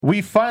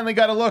We finally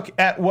got a look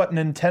at what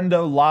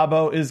Nintendo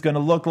Labo is going to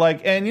look like.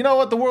 And you know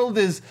what? The world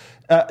is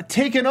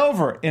taken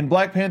over in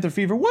Black Panther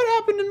Fever. What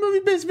happened in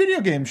movie-based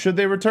video games? Should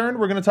they return?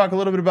 We're going to talk a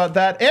little bit about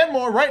that and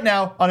more right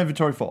now on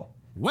Inventory Full.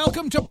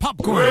 Welcome to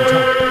Popcorn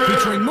Talk,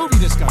 featuring movie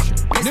discussion,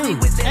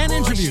 news, and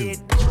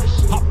interviews.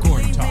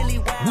 Popcorn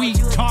Talk. We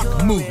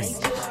talk movies.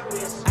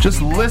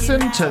 Just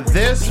listen to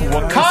this.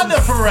 Wakanda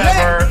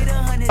Forever.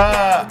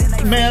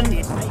 Man.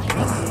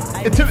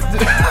 There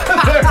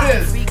it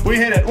is. We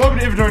hit it. Welcome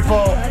to Inventory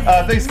Full.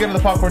 Thanks again to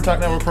the Popcorn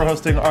Talk Network for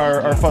hosting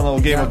our fun little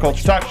game of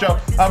culture talk show.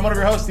 I'm one of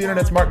your hosts, the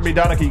internet's Mark B.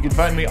 Donica. You can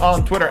find me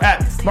on Twitter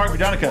at Mark B.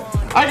 Donica.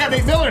 I got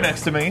Nate Miller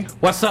next to me.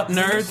 What's up,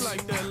 nerds?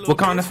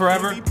 Wakanda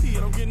Forever.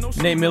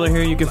 Nate Miller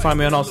here. You can find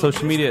me on all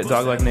social media at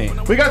Dog Like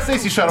Nate. We got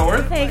Stacey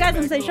Shuttleworth. Hey guys,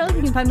 I'm Stacey Shuttles.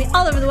 You can find me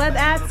all over the web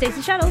at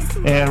Stacey Shuttles.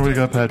 And we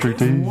got Patrick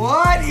D.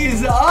 What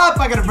is up?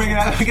 I gotta bring it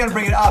up. I gotta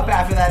bring it up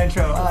after that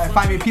intro.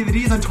 Find me at P the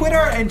D's on Twitter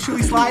and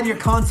truly slide your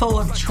console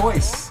of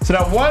choice. So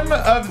now one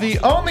of the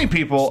only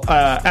people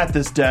at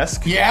this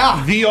desk,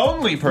 the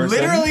only person,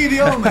 literally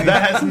the only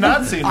that has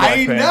not seen Black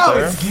I Panther.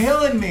 know, it's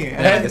killing me.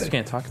 I guess you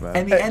can't talk about it.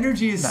 And the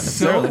energy is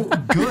so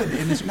good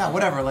in this. No,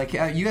 whatever. Like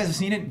you guys have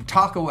seen it.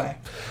 Talk away.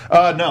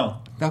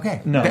 No.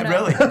 Okay. No.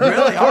 Really?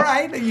 All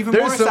right. Even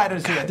more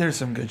excited to see it. There's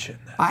some good shit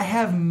in that. I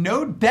have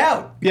no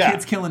doubt. Yeah.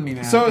 Kid's killing me,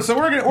 man. So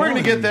we're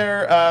gonna get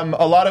there.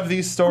 A lot of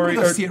these stories.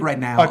 I'm gonna go see it right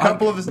now. A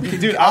couple of the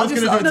dude. I was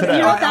gonna do it today.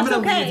 You know, I'm that's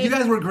gonna okay. leave. You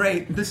guys were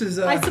great. This is.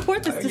 I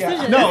support this decision.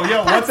 No,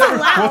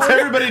 what's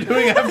everybody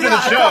doing after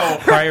the show?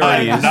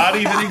 Priorities. I'm not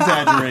even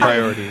exaggerating.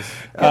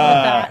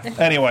 Priorities.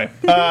 Anyway,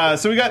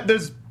 so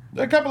there's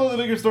a couple of the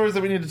bigger stories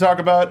that we need to talk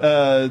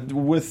about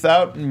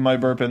without my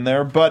burp in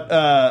there,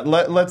 but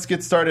let's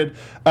get started.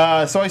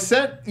 So I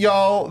sent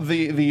y'all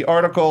the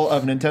article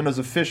of Nintendo's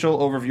official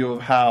overview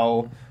of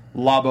how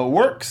Labo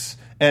works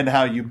and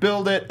how you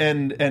build it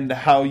and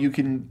how you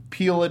can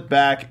peel it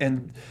back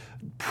and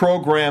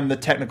program the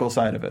technical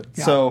side of it.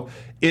 Yeah. So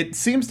it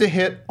seems to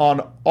hit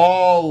on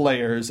all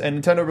layers,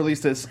 and Nintendo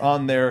released this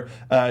on their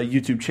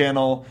YouTube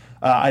channel.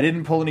 I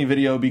didn't pull any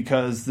video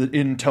because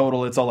in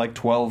total it's all like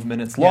 12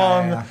 minutes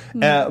long.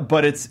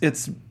 But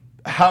it's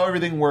how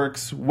everything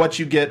works, what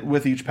you get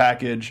with each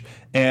package,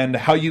 and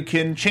how you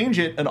can change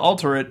it and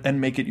alter it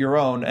and make it your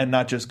own and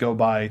not just go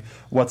by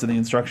what's in the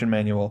instruction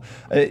manual.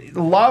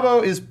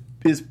 Labo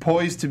is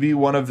poised to be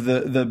one of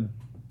the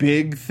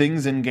big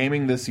things in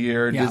gaming this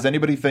year. Yeah. Does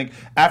anybody think,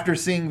 after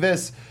seeing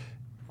this,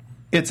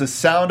 it's a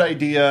sound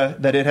idea,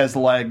 that it has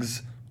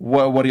legs?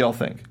 What do y'all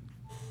think?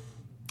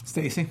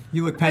 Stacey,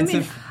 you look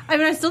pensive. I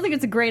mean, I still think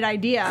it's a great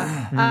idea.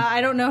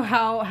 I don't know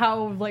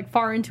how like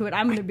far into it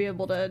I'm going to be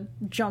able to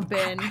jump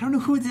in. I don't know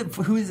who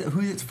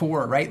it's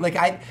for, right? Like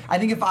I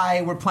think if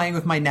I were playing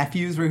with my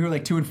nephews who are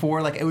like 2 and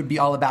 4, like it would be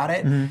all about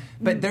it. Mm-hmm.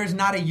 But there's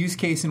not a use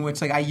case in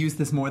which like I use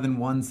this more than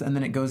once and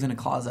then it goes in a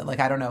closet. Like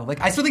I don't know. Like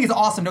I still think it's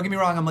awesome. Don't get me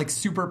wrong. I'm like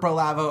super pro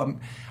Labo.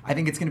 I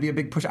think it's going to be a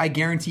big push. I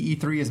guarantee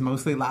E3 is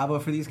mostly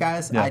Labo for these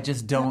guys. Yeah. I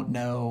just don't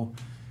know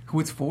who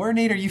it's for.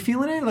 Nate, are you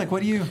feeling it? Like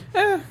what do you?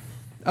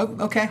 Oh,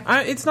 okay.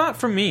 It's not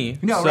for me.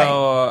 No,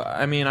 so,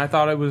 I mean, I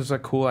thought it was a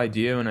cool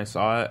idea when I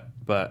saw it,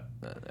 but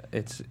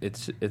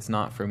it's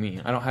not for me.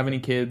 I don't have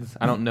any kids.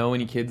 I don't know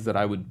any kids that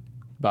I would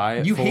buy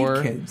it for. You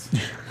hate kids.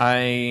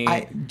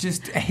 I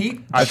just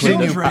hate I've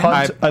seen children.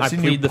 I've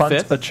seen you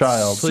punt a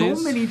child. Please.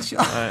 So many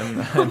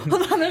children.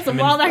 Hold on, there's some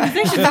wild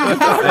accusations.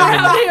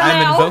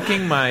 I'm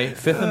invoking my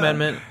Fifth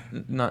Amendment,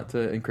 not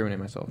to incriminate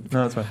myself.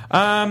 No, that's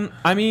fine.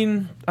 I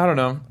mean, I don't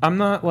know. I'm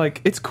not like,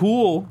 it's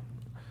cool.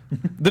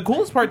 The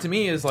coolest part to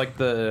me is like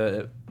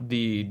the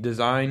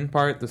design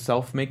part, the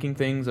self-making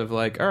things of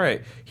like, all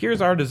right, here's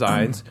our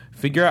designs,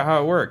 figure out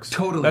how it works.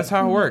 Totally. That's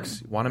how it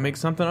works. Want to make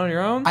something on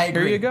your own? I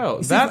agree. Here you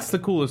go. See, that's the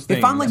coolest thing.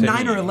 If I'm like to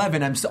 9 me. or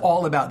 11, I'm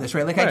all about this,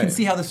 right? Like I can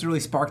see how this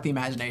really sparked the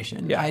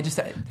imagination. Yeah.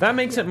 That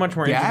makes it much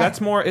more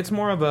interesting. It's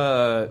more of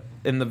a,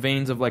 in the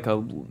veins of like the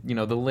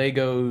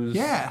Legos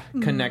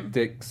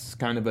Connectix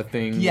kind of a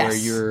thing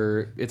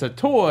where it's a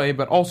toy,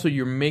 but also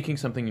you're making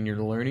something and you're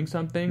learning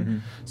something. Mm-hmm.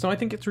 So I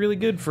think it's really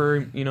good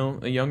for,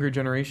 a younger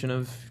generation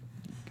of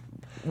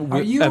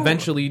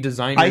eventually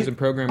designers and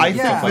programmers and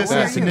stuff like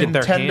that to get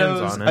their hands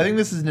on it. I think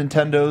this is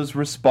Nintendo's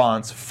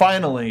response,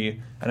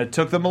 finally, and it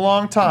took them a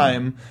long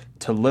time,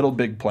 to Little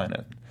Big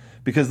Planet.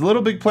 Because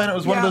Little Big Planet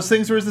was one of those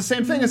things where it's the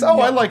same thing as,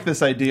 I like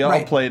this idea,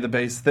 I'll play the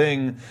base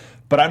thing,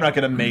 but I'm not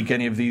going to make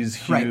any of these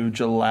huge,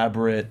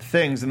 elaborate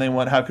things. And they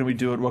went, how can we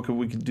do it? What could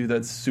we do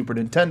that's Super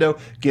Nintendo?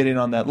 Get in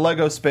on that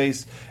Lego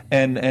space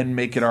and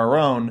make it our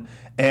own.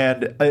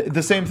 And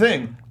the same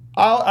thing.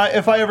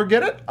 If I ever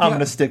get it, I'm going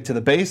to stick to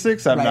the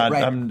basics. I'm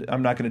not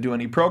going to do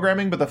any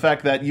programming. But the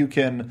fact that you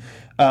can,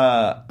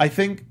 I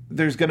think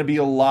there's going to be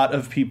a lot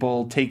of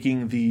people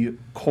taking the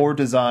core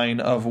design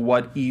of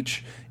what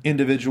each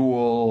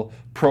individual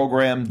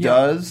program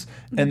does,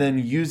 and then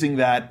using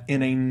that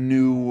in a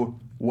new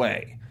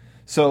way.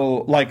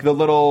 So like the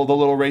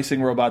little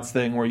racing robots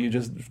thing where you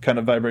just kind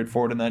of vibrate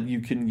forward, and then you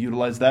can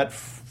utilize that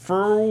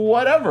for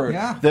whatever.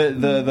 Yeah.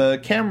 The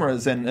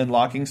cameras and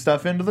locking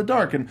stuff into the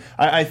dark. And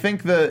I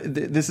think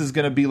this is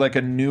going to be like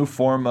a new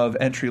form of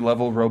entry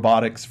level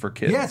robotics for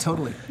kids. Yeah,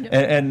 totally.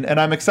 And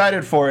I'm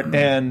excited for it.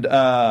 And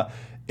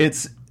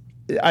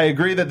I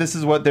agree that this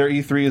is what their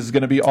E3 is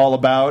going to be all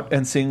about,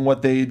 and seeing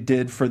what they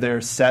did for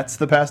their sets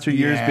the past 2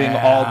 years, being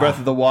all Breath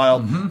of the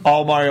Wild,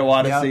 all Mario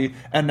Odyssey,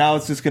 and now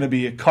it's just going to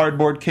be a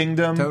cardboard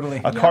kingdom,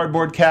 a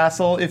cardboard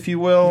castle, if you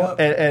will,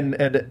 and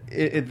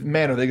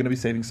man, are they going to be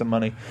saving some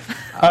money.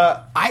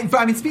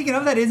 I mean, speaking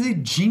of that, it's a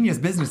genius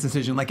business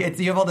decision. Like,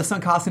 you have all the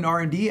sunk cost in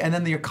R&D, and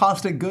then your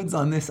cost of goods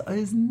on this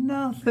is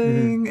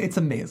nothing. It's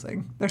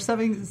amazing. They're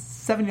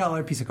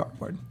 $70 piece of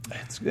cardboard.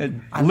 It's good.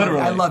 I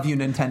love you,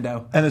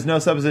 Nintendo. And there's no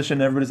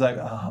supposition. Everybody's like,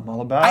 oh, I'm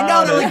all about it. I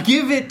know, they're like,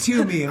 give it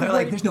to me. And they're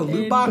like, there's no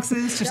loot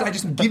boxes. I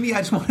just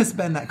want to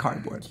spend that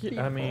cardboard.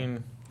 I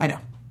mean, I know.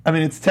 I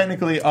mean, it's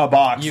technically a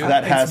box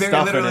that has stuff in it.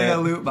 It's very literally a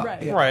loot box.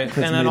 Right. Yeah. Right.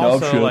 And then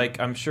also, like,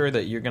 I'm sure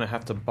that you're going to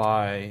have to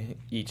buy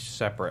each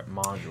separate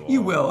module.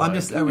 You will.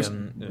 Like, I was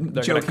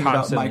joking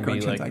about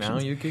microtransactions. Like, now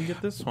you can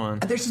get this one.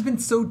 There's just been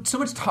so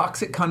much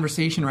toxic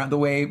conversation around the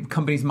way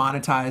companies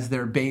monetize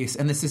their base.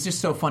 And this is just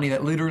so funny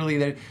that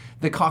literally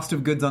the cost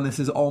of goods on this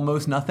is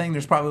almost nothing.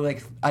 There's probably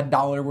like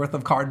 $1 worth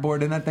of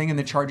cardboard in that thing, and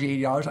they charge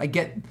you $80. I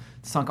get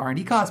sunk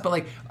R&D costs, but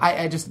like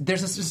there's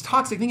this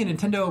toxic thing in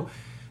Nintendo.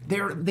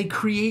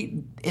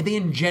 They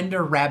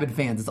engender rabid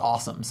fans. It's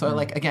awesome. So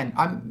like, again,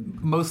 I'm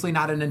mostly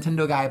not a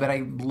Nintendo guy, but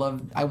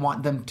I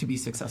want them to be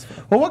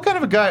successful. Well, what kind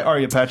of a guy are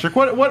you, Patrick?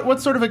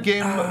 What sort of a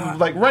game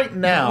like right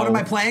now? What am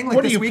I playing? Like,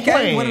 what this are you weekend?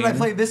 Playing? What did I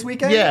play this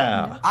weekend?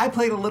 Yeah, I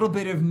played a little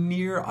bit of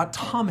Nier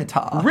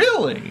Automata.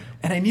 Really?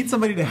 And I need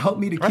somebody to help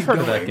me to keep I've heard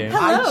going. of that game.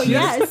 Hello,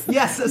 yes.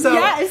 Yes.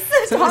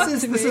 So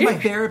this is my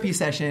therapy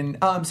session.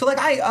 So like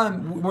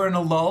we're in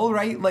a lull,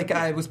 right? Like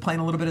I was playing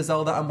a little bit of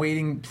Zelda. I'm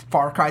waiting.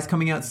 Far Cry's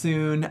coming out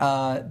soon.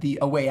 The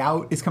A Way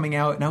Out is coming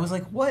out, and I was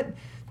like, what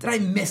did I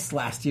miss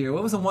last year?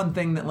 What was the one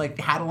thing that like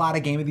had a lot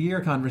of Game of the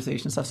Year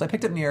conversation stuff? So I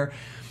picked up Nier.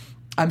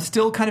 I'm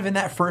still kind of in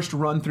that first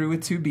run through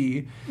with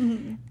 2B,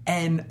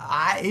 and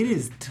it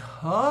is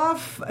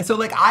tough. So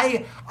like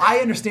I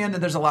understand that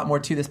there's a lot more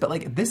to this, but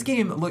like this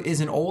game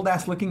is an old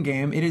ass looking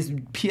game. It is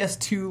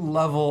PS2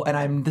 level,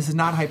 and this is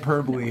not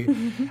hyperbole.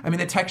 I mean,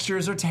 the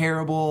textures are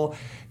terrible.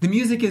 The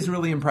music is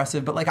really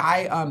impressive, but like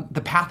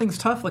the pathing's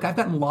tough. Like I've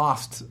gotten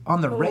lost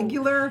on the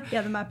regular.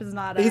 Yeah, the map is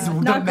not.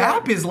 The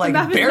map is like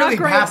barely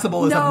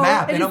passable as a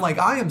map, and I'm like,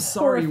 I am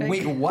sorry.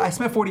 Horrific. Wait, what? I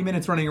spent 40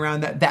 minutes running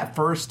around that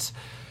first.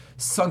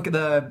 Sunk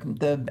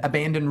the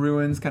abandoned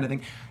ruins kind of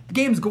thing. The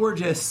game's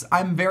gorgeous.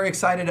 I'm very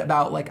excited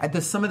about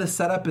some of the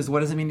setup is what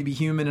does it mean to be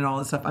human and all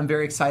this stuff. I'm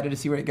very excited to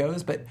see where it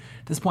goes, but at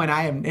this point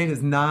I've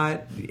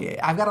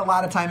got a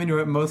lot of time into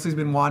it. Mostly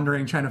been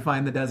wandering trying to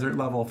find the desert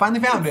level.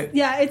 Finally found it.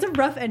 Yeah, it's a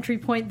rough entry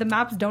point. The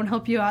maps don't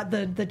help you out.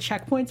 The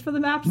checkpoints for the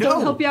maps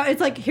don't help you out.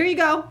 It's like, here you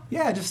go.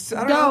 Yeah, just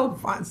I don't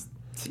know.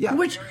 Yeah.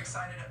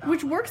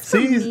 Which works for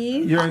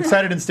me. You're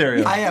excited in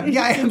stereo. I am.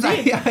 Yeah, I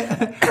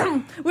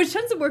am. Which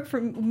tends to work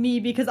for me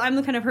because I'm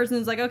the kind of person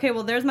who's like, okay,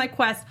 well, there's my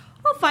quest.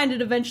 I'll find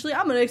it eventually.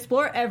 I'm going to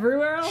explore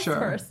everywhere else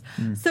first.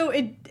 So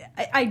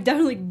I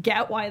definitely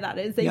get why that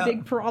is a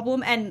big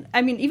problem. And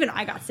I mean, even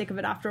I got sick of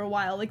it after a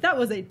while. Like that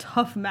was a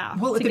tough map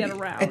to get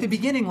around. At the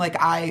beginning,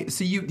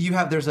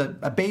 there's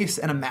a base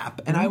and a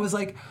map, and I was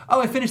like,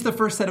 oh, I finished the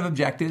first set of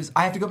objectives.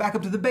 I have to go back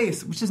up to the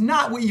base, which is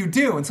not what you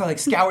do. And so I like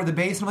scoured the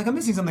base, and I'm like, I'm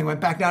missing something. Went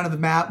back down to the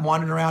map,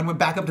 wandered around, went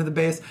back up to the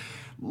base.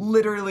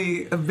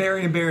 Literally,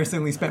 very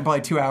embarrassingly, spent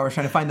probably 2 hours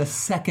trying to find the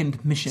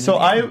second mission.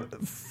 So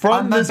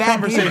from this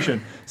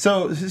conversation,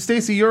 so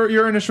Stacey,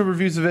 your initial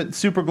reviews of it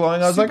super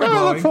glowing. I was like,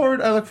 I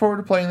look forward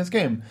to playing this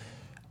game.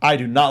 I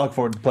do not look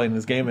forward to playing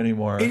this game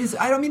anymore. It is.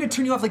 I don't mean to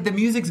turn you off. Like the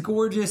music's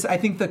gorgeous. I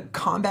think the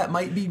combat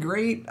might be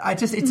great.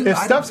 If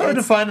stuff's hard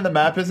to find and the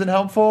map isn't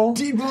helpful,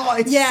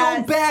 it's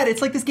so bad.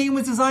 It's like this game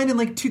was designed in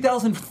like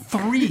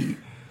 2003.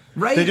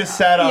 Right? They just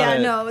sat on it. Yeah,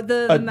 no,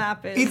 the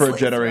map is for a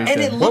generation.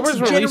 And it what looks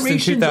was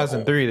released in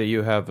 2003 old. that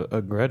you have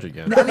a grudge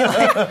against? I mean,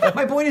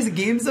 my point is,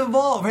 games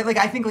evolve, right? Like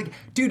I think,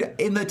 dude,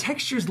 and the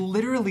textures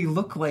literally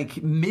look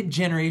like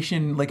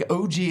mid-generation, like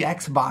OG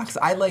Xbox.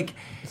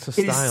 It's a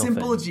style it is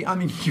simple. thing. I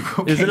mean,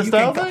 is it a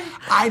style thing?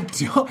 I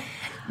don't.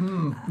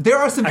 There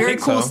are some very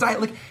cool so. style.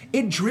 Like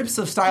it drips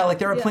of style. Like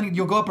there are plenty.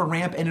 You'll go up a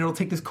ramp and it'll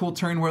take this cool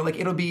turn where like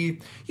it'll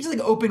be just like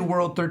open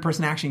world third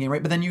person action game,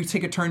 right? But then you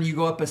take a turn, you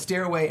go up a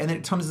stairway, and then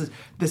it comes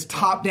this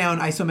top down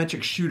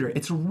isometric shooter.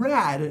 It's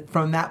rad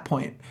from that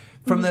point.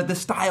 From the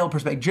style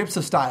perspective, drips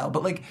of style,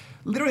 but like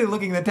literally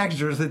looking at the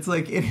textures, it's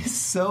like it is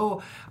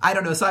so. I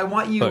don't know. So I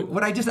want you.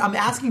 I'm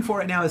asking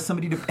for it now is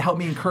somebody to help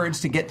me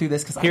encourage to get through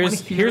this because I want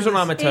to hear. Here's what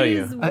I'm gonna tell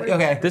you.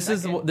 Okay, this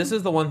is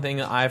the one thing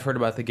that I've heard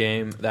about the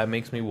game that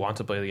makes me want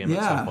to play the game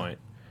at some point.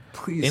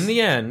 Please. In the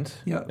end,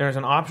 there's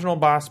an optional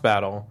boss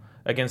battle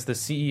against the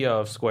CEO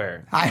of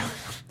Square.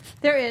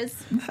 There is.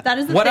 That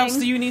is the What thing. else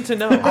do you need to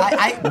know?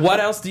 What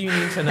else do you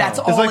need to know? That's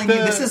all I need.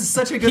 This is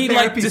such a good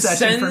therapy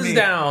session for me. He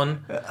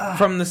descends down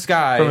from the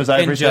sky from his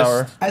ivory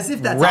tower, as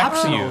if that's wraps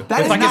optional. you.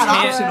 That is like not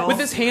optional. With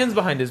his hands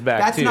behind his back.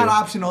 That's too. not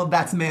optional.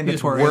 That's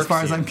mandatory, as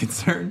far as I'm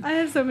concerned. I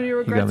have so many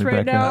regrets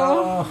right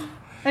now.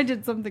 I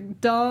did something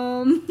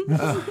dumb.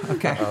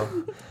 Okay.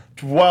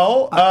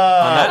 Well,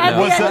 at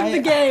was the end of the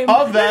game.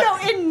 Of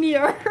that, no, in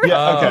near.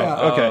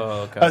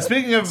 Yeah. Okay.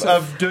 Speaking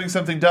of doing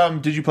something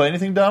dumb, did you play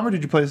anything dumb, or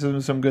did you play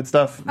some good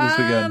stuff this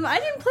weekend? I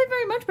didn't play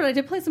very much, but I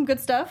did play some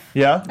good stuff.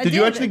 Yeah. Did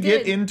you actually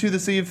get into the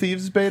Sea of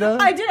Thieves beta?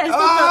 I did.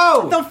 I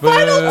spent the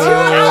final 2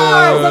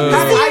 hours of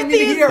the Sea of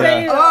Thieves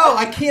beta. Oh,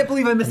 I can't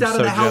believe I missed out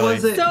on that. How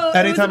was it? So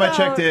anytime I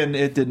checked in,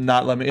 it did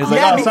not let me. It was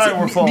like, oh, sorry,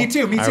 we're full. Me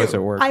too. I was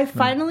at work. I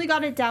finally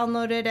got it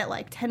downloaded at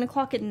like 10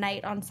 o'clock at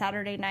night on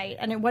Saturday night,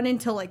 and it went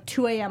until like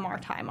 2 a.m. our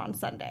time on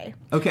Sunday.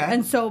 Okay.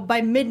 And so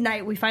by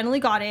midnight, we finally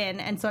got in,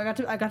 and so I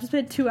got to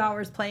spend 2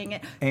 hours playing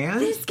it. And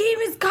this game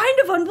is kind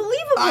of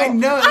unbelievable. I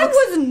know. I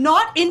was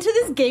not into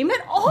this game at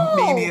all.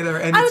 Me neither.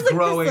 And I was it's like,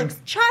 growing. This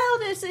looks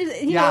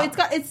childish. You know,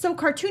 it's so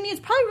cartoony. It's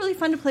probably really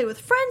fun to play with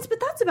friends, but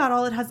that's about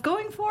all it has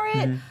going for it.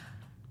 Mm-hmm.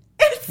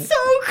 It's so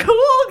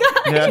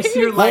cool, guys.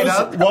 Yeah, you're light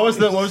up. What was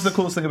the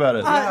coolest thing about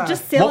it?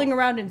 Just sailing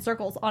around in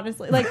circles,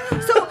 honestly. Like,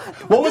 so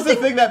what was the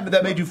thing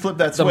that made you flip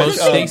that switch? The most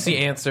Stacy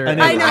answer.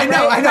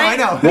 I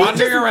know.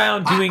 Wandering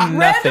around doing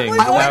nothing.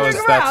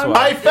 That's why.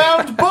 I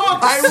found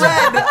books.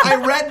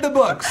 I read the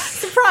books.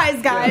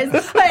 Surprise,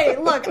 guys. Hey,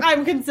 look,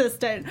 I'm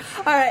consistent.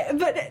 All right,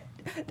 but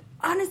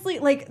honestly,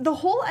 like the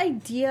whole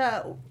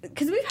idea,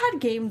 because we've had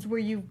games where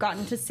you've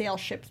gotten to sail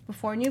ships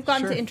before and you've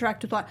gotten to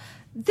interact with one.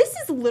 This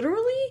is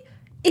literally,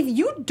 if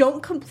you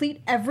don't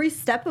complete every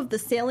step of the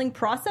sailing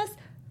process,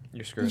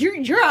 you're screwed.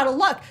 You're out of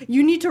luck.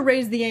 You need to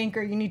raise the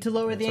anchor. You need to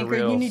lower the anchor.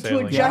 You need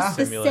to adjust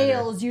the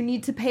sails. You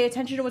need to pay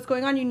attention to what's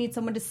going on. You need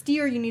someone to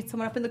steer. You need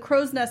someone up in the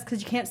crow's nest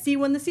because you can't see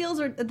when the sails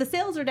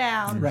are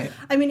down. Right.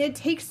 I mean, it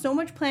takes so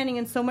much planning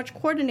and so much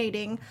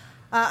coordinating.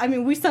 I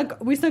mean, we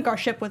sunk our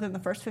ship within the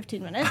first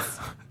 15 minutes.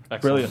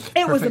 Brilliant.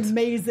 It was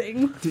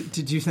amazing.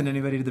 Did you send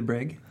anybody to the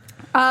brig?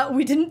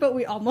 We didn't, but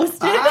we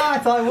almost did. I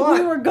thought I would.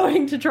 We were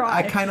going to try.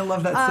 I kind of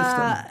love that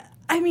system.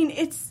 I mean,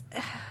 it's...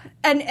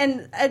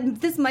 And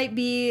this might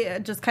be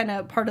just kind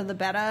of part of the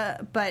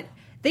beta, but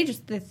they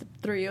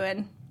threw you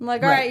in. I'm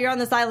like, all right, you're on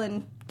this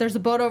island. There's a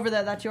boat over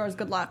there. That's yours.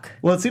 Good luck.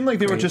 Well, it seemed like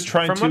they were just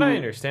trying to... From what I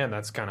understand,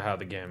 that's kind of how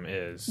the game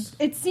is.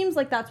 It seems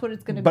like that's what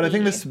it's going to be. But I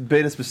think this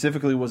beta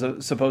specifically was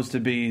supposed to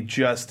be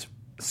just...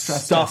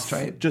 Stress stuff, test,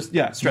 right? Just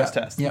stress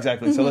test,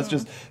 exactly. Mm-hmm. So let's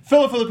just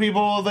fill it for the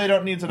people. They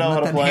don't need to know how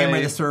to play. Hammer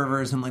the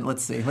servers and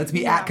let's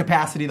be at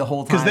capacity the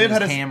whole time.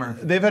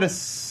 Because they've had a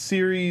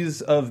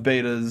series of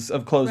betas,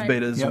 of closed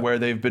betas, where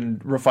they've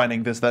been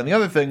refining this, that, and the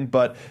other thing.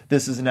 But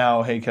this is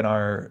now, hey, can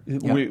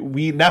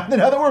we now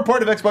that we're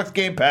part of Xbox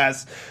Game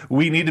Pass,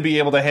 we need to be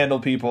able to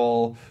handle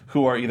people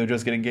who are either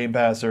just getting Game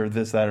Pass or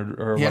this, that,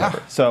 or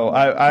whatever. So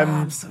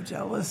I'm so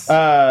jealous.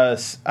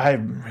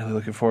 I'm really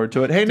looking forward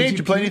to it. Hey, Nate, did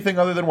you play anything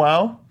other than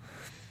WoW?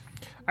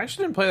 I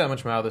actually didn't play that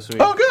much WoW this week.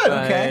 Oh, good.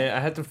 Okay.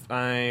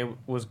 I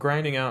was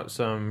grinding out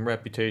some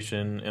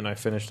reputation, and I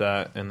finished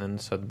that, and then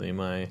suddenly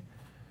my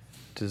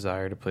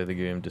desire to play the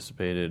game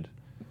dissipated.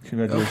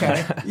 Congratulations.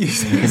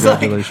 Okay.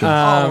 Congratulations.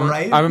 All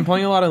right. I've been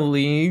playing a lot of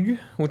League,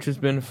 which has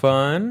been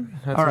fun.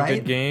 Had some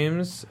good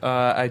games.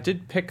 I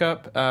did pick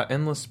up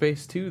Endless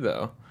Space 2,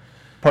 though.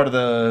 Part of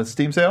the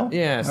Steam sale?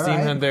 Yeah, Steam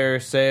had their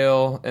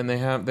sale, and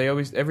they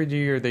always, every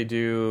year they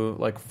do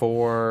like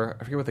 4,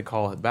 I forget what they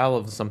call it, Battle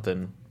of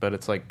something, but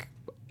it's like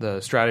the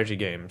strategy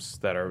games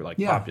that are like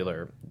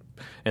popular,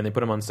 and they put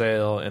them on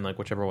sale, and like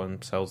whichever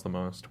one sells the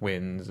most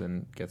wins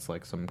and gets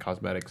like some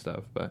cosmetic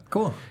stuff. But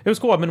cool. It was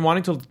cool. I've been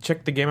wanting to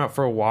check the game out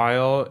for a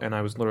while, and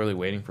I was literally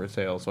waiting for a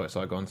sale, so I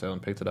saw it go on sale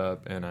and picked it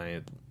up, and I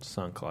had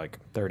sunk like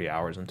 30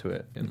 hours into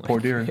it in like, poor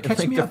dear.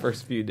 the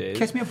first few days.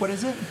 Catch me up. What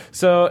is it?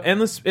 So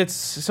it's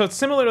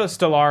similar to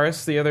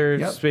Stellaris, the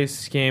other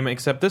space game,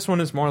 except this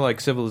one is more like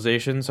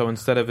Civilization. So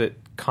instead of it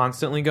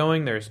constantly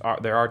going, there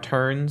are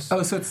turns.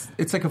 Oh, so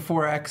it's like a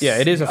 4X. Yeah,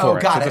 it is a 4X. Oh,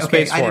 got it's it. A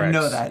space 4X. I didn't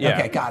know that. Yeah.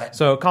 Okay, got it.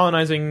 So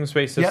colonizing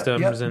space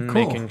systems and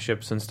cool. making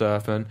ships and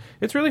stuff, and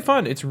it's really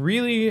fun.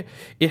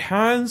 It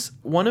has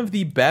one of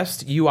the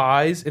best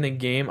UIs in a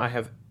game I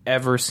have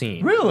ever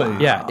seen.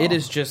 Really? Yeah, it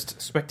is just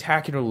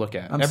spectacular to look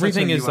at. I'm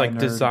Everything such a is UI like nerd,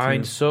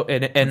 designed too. so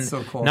and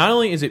so cool. Not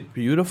only is it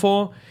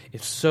beautiful,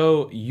 it's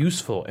so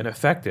useful and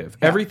effective.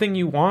 Yeah. Everything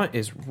you want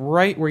is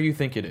right where you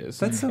think it is.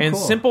 That's so and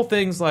cool. Simple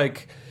things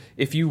like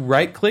if you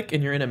right click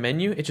and you're in a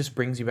menu, it just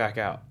brings you back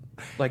out.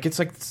 Like it's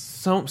like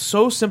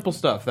so simple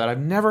stuff that I've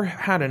never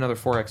had another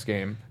 4X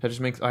game. That just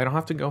makes I don't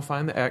have to go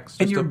find the X.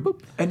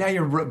 And now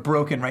you're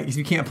broken, right? Because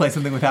you can't play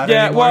something without it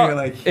anymore. Well, you're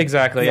like,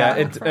 exactly. Yeah,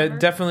 it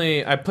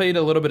definitely. I played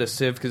a little bit of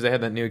Civ because they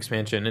had that new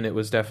expansion, and it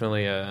was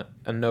definitely a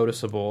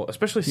noticeable,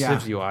 especially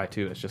Civ's UI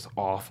too. It's just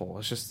awful.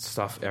 It's just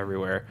stuff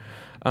everywhere.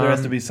 There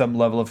has to be some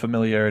level of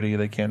familiarity.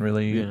 They can't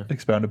really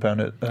expound upon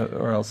it,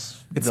 or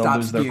else they'll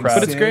lose their craft.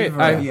 But it's great.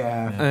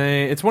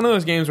 It's one of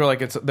those games where like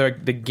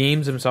the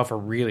games themselves are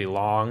really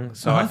long.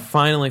 So I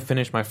finally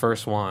finished my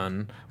first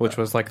one, which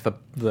was like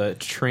the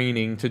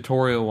training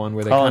tutorial one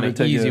where they kind of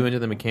ease you into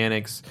the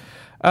mechanics.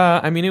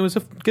 I mean, it was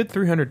a good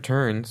 300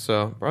 turns,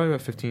 so probably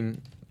about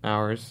 15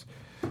 hours.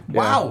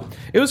 Wow.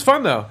 It was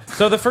fun, though.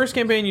 So the first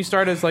campaign, you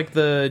start as like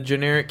the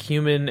generic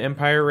human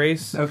empire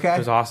race. Okay. It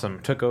was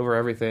awesome. Took over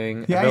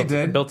everything. Yeah, you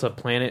did. Built a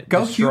planet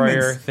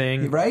destroyer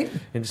thing. Right?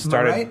 And just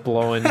started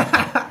blowing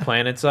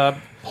planets up.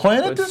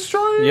 Planet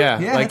destroyer? Yeah.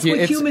 Like, that's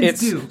what humans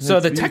do. So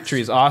the tech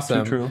tree is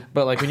awesome. True.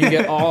 But like when you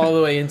get all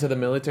the way into the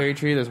military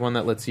tree, there's one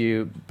that lets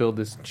you build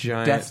this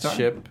giant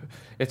ship.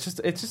 It's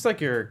just like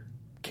your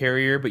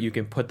carrier, but you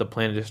can put the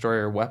planet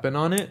destroyer weapon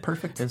on it.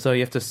 Perfect. And so you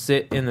have to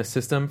sit in the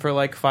system for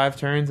like 5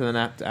 turns, and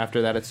then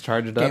after that it's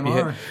charged up. You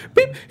hit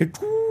beep,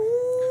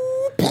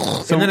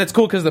 and then it's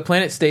cool because the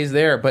planet stays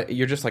there, but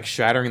you're just like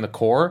shattering the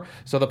core.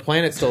 So the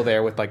planet's still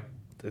there with like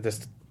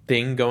this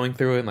thing going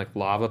through it and like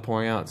lava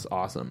pouring out. It's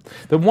awesome.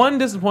 The one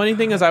disappointing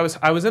thing is I was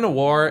in a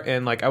war,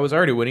 and like I was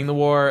already winning the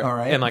war,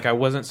 and like I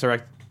wasn't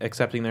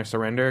accepting their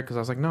surrender because I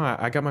was like, no,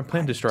 I got my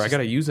planet destroyer. I got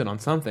to use it on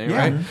something,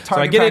 right? So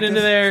I get it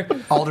into there,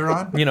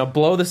 Alderaan,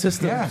 blow the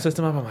system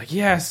up. I'm like,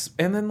 yes,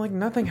 and then like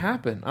nothing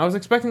happened. I was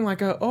expecting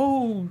like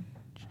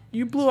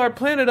you blew our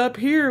planet up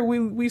here.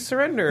 We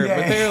surrender,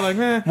 but they were like,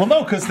 eh. Well,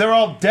 no, because they're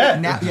all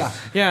dead.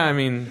 Yeah, I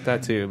mean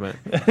that too, but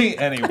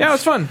anyway, yeah, it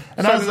was fun.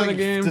 And I was like,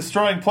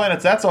 destroying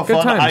planets. That's all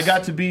fun. Times. I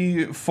got to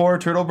be 4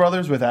 turtle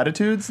brothers with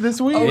attitudes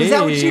this week. Oh, is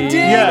that what you did?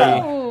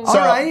 Yeah. All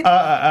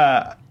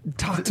right.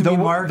 Talk to me,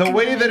 Mark. The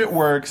way that it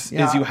works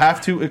is you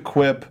have to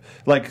equip,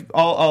 like,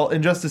 all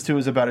Injustice 2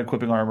 is about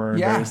equipping armor and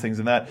various things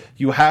in that.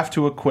 You have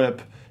to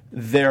equip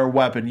their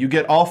weapon. You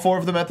get all 4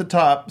 of them at the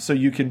top, so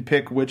you can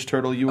pick which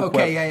turtle you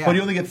equip. But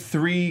you only get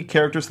 3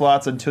 character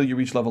slots until you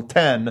reach level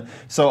 10.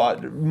 So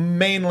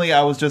mainly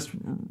I was just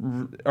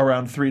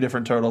around 3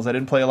 different turtles. I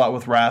didn't play a lot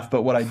with Raph,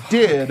 but what I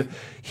did,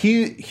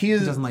 he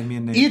doesn't like me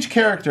and Nate. Each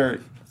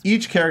character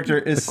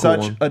is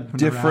such a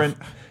different...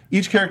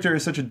 Each character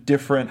is such a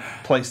different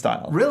play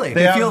style. Really?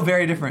 They feel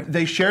very different.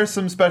 They share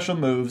some special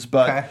moves,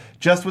 but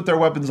just with their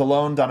weapons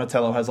alone,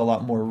 Donatello has a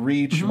lot lot more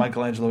reach. Mm-hmm.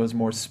 Michelangelo has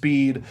more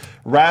speed.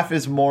 Raph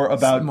is more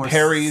about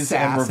parries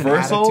and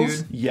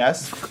reversals.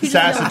 Yes.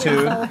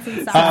 Sassitude.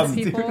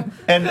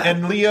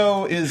 And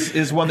Leo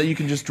is one that you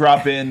can just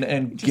drop in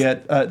and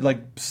get like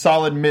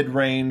solid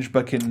mid-range,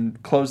 but can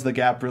close the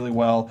gap really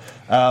well.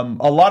 A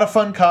lot of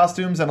fun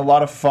costumes and a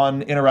lot of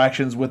fun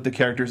interactions with the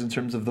characters in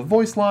terms of the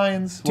voice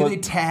lines. Do they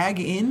tag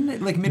in?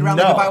 Like mid-round,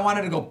 no. Like if I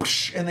wanted to go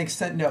psh, and they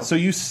said no. So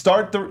you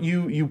start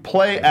you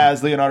play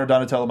as Leonardo,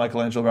 Donatello,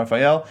 Michelangelo,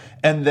 Raphael,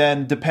 and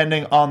then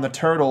depending on the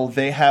turtle,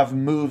 they have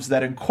moves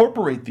that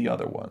incorporate the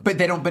other ones. But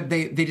they don't. But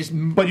they just.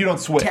 But you don't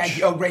switch.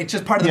 Right, it's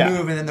just part of the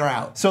move, and then they're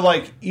out. So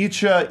like each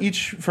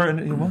for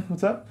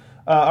what's up?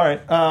 All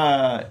right.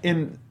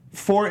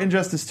 For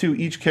Injustice 2,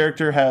 each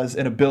character has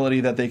an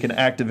ability that they can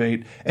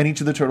activate, and each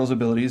of the turtles'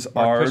 abilities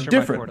are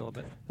different. A little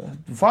bit.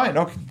 Fine.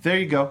 Okay. There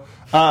you go.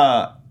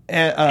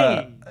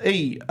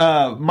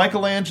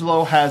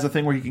 Michelangelo has a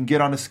thing where he can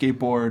get on a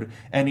skateboard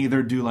and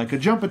either do like a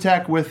jump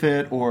attack with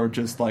it or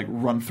just like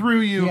run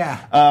through you.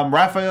 Yeah.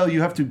 Raphael,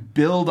 you have to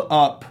build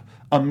up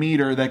a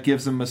meter that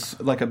gives him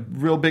like a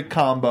real big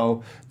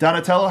combo.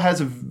 Donatello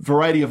has a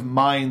variety of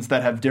mines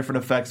that have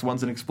different effects.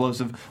 One's an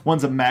explosive,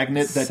 one's a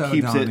magnet that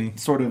keeps it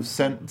sort of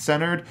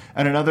centered,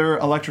 and another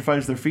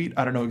electrifies their feet.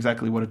 I don't know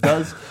exactly what it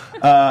does.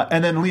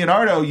 And then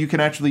Leonardo, you can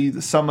actually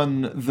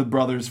summon the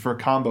brothers for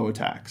combo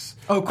attacks.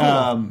 Oh,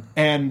 cool.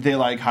 And they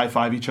like high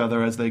five each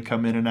other as they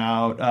come in and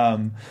out.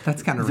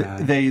 That's kind of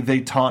rad.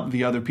 They taunt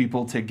the other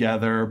people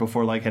together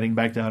before like heading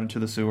back down into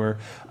the sewer.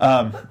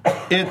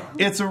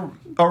 It's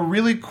a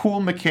really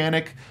cool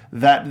mechanic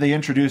that they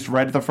introduced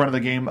right at the front of the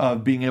game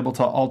of being able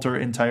to alter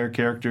entire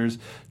characters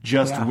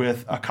just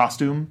with a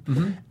costume.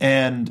 Mm-hmm.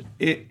 And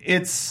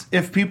it's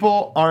if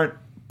people aren't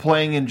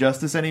playing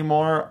Injustice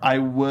anymore,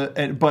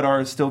 but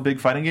are still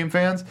big fighting game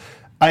fans,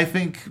 I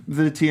think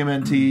the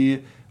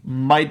TMNT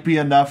might be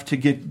enough to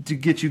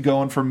get you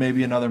going for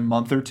maybe another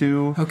month or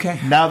two. Okay.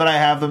 Now that I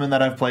have them and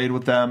that I've played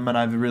with them and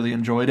I've really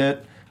enjoyed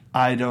it,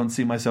 I don't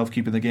see myself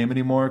keeping the game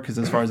anymore because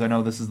as far as I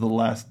know, this is the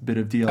last bit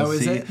of DLC. Oh,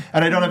 is it?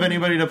 And I don't have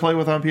anybody to play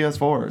with on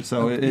PS4.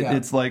 So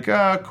it's like,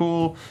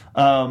 cool.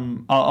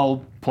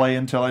 I'll play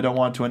until I don't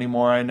want to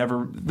anymore.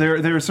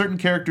 There are certain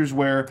characters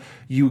where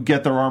you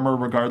get their armor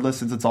regardless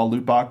since it's all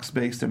loot box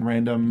based and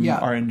random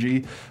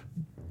RNG.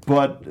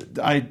 But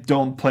I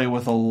don't play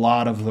with a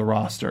lot of the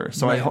roster.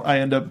 So I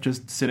end up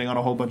just sitting on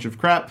a whole bunch of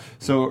crap.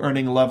 So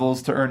earning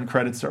levels to earn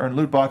credits to earn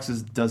loot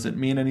boxes doesn't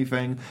mean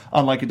anything.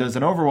 Unlike it does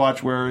in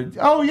Overwatch where,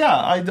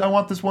 I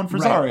want this one for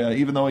Zarya.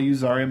 Even though I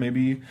use Zarya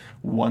maybe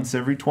once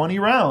every 20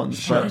 rounds.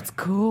 Sure, it's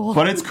cool.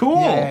 But it's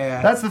cool.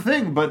 Yeah. That's the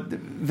thing. But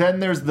then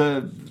there's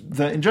the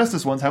the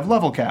Injustice ones have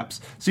level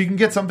caps. So you can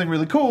get something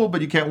really cool,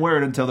 but you can't wear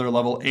it until they're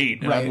level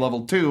 8. And I'm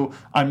level 2.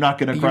 I'm not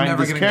going to grind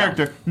this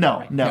character. Go.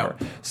 No, never.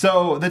 No.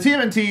 So the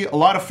TMNT, a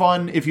lot of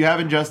fun. If you have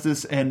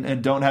Injustice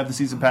and don't have the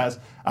Season Pass,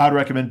 I'd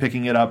recommend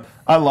picking it up.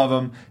 I love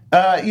them.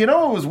 You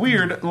know what was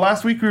weird?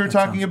 Last week we were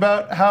talking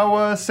about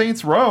how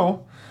Saints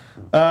Row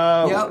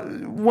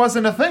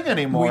wasn't a thing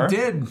anymore.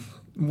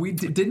 We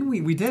did. Didn't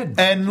we? We did.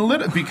 And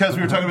because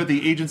we were talking about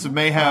the Agents of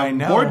Mayhem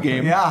board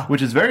game,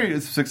 which is very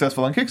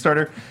successful on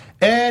Kickstarter,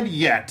 and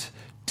yet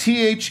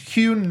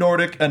THQ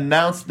Nordic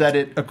announced that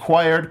it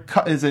acquired,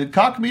 is it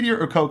Koch Media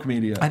or Koch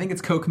Media? I think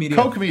it's Koch Media.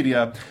 Koch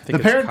Media. The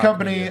parent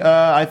company,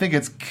 I think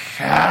it's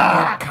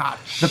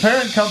the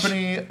parent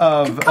company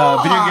of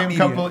video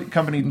game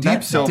company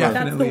Deep Silver.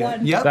 That's the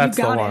one. Yep. That's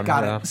the one.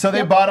 Got it. So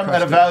they bought them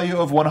at a value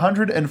of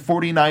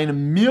 $149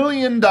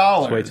 million.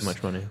 That's way too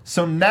much money.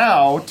 So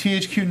now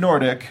THQ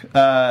Nordic,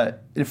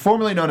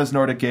 formerly known as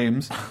Nordic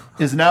Games,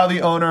 is now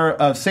the owner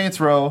of Saints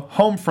Row,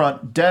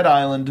 Homefront, Dead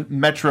Island,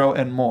 Metro,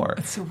 and more.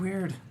 It's so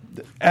weird.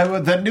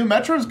 And the new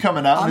Metro's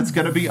coming out, and it's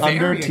going to be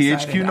under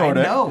THQ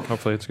Nordic. I know.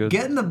 Hopefully it's good.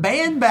 Getting the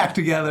band back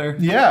together.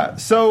 Yeah,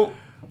 so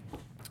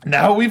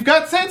now we've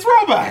got Saints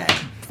Row back.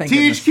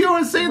 THQ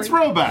and Saints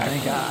Row back.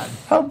 Thank God.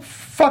 How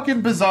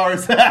fucking bizarre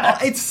is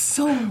that? It's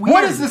so weird.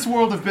 What is this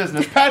world of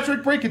business?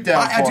 Patrick, break it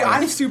down for us.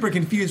 I'm super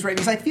confused, right?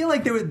 Because I feel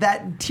like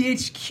that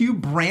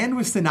THQ brand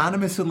was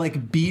synonymous with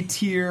like B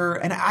tier,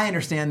 and I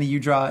understand the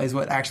UDraw is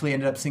what actually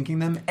ended up sinking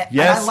them.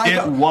 Yes,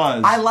 it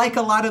was. I like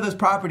a lot of those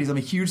properties. I'm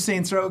a huge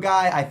Saints Row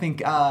guy. I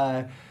think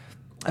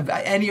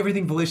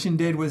everything Volition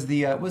did was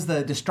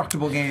the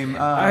destructible game.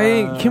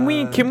 Can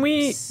we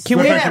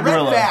Red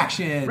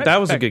Faction. That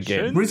was a good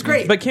game. It was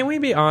great. But can we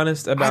be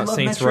honest about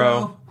Saints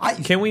Row?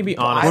 Can we be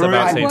honest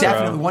about Saints Row?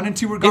 Definitely. 1 and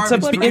 2 were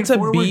garbage. It's a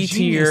B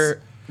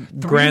tier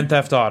Grand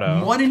Theft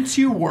Auto. 1 and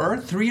 2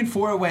 were. 3 and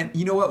 4 went,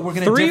 you know what, we're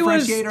going to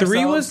differentiate ourselves.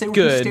 3 was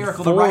good.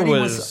 Hysterical. 4 the writing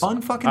was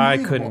unfucking I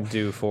believable. couldn't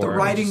do 4. The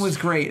writing was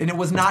great, and it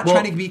was not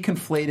trying to be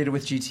conflated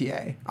with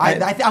GTA.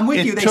 I'm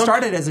with you. They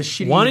started as a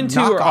shitty 1 and 2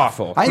 knockoff. are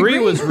awful. 3 agree.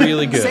 was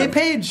really good. Same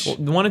page.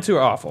 1 and 2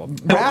 are awful.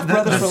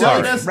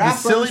 The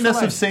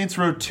silliness of Saints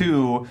Row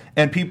 2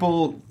 and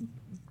people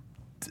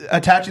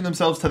attaching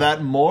themselves to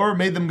that more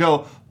made them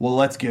go, well,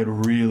 let's get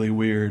really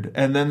weird.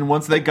 And then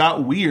once they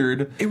got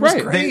weird, it was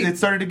great. It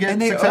started to get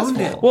and they successful.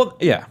 Owned it. Well,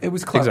 yeah. It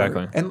was clever.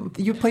 Exactly. And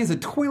you play as a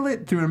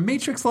toilet through a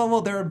Matrix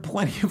level. There are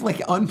plenty of like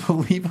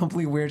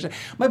unbelievably weird shit.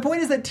 My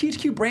point is that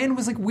THQ brand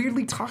was like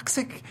weirdly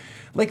toxic.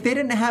 Like they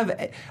didn't have...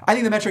 I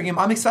think the Metro game...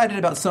 I'm excited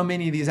about so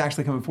many of these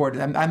actually coming forward.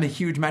 I'm a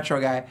huge Metro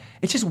guy.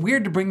 It's just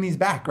weird to bring these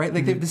back, right?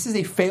 Like this is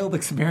a failed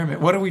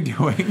experiment. What are we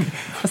doing?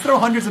 Let's throw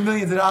hundreds of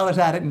millions of dollars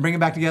at it and bring it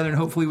back together, and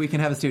hopefully we can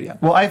have a studio.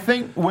 Well, I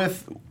think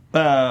with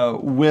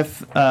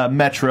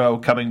Metro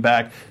coming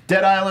back,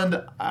 Dead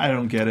Island, I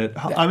don't get it.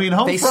 I mean,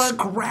 Homefront... They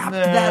scrapped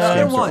that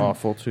other one.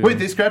 Awful too. Wait,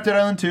 they scrapped Dead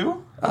Island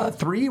 2?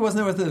 3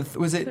 wasn't there?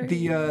 Was it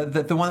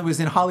the one that was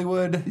in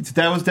Hollywood?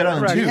 That was Dead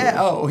Island 2. Yeah.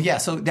 Oh, yeah.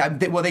 So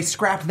they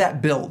scrapped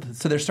that build.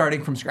 So they're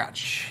starting from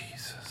scratch.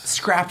 Jesus.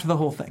 Scrapped the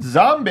whole thing.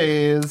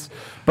 Zombies.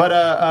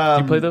 But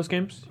did you play those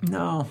games?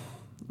 No.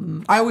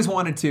 I always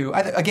wanted to.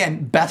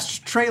 Again,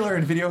 best trailer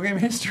in video game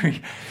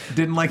history.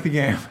 Didn't like the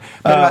game.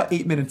 But about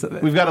 8 minutes of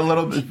it. We've got a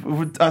little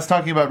bit, us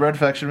talking about Red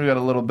Faction, we got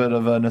a little bit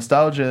of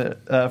nostalgia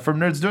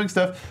from Nerds Doing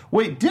Stuff.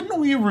 Wait, didn't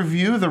we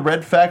review the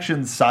Red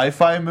Faction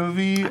sci-fi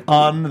movie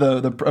on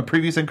the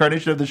previous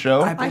incarnation of the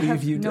show? I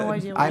believe you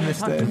did. I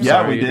missed it.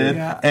 Yeah, we did.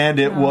 Yeah. And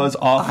it was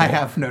awful. I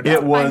have no doubt.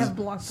 It was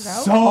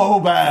so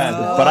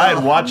bad. But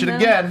I'd watch it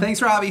again.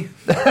 Thanks, Robbie.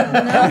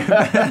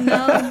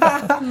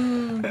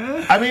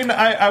 I mean,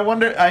 I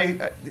wonder,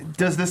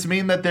 does this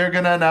mean that they're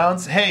going to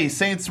announce, hey,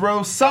 Saints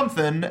Row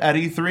something at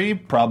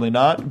E3? Probably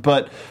not,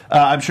 but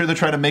I'm sure they're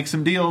trying to make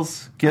some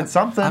deals, get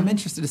something. I'm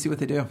interested to see what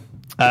they do.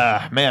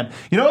 Man.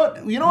 You know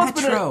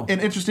what's been an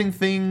interesting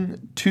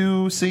thing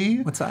to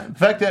see? What's that? The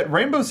fact that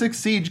Rainbow Six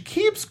Siege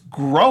keeps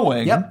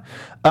growing. Yep.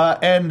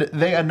 And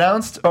they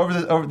announced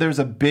there's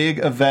a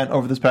big event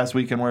over this past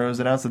weekend where it was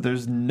announced that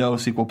there's no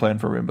sequel plan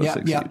for Rainbow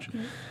Six Siege.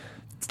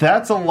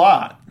 That's a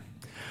lot.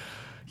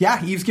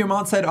 Yeah, Yves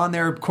Guillemot said on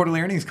their quarterly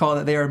earnings call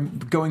that they are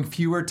going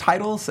fewer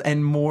titles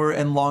and more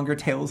and longer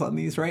tails on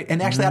these, right?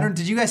 And actually,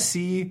 did you guys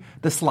see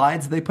the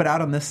slides they put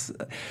out on this?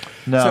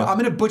 No. So I'm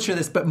going to butcher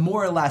this, but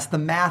more or less, the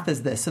math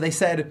is this. So they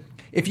said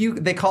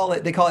they call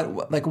it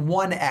like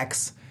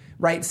 1x.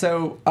 Right,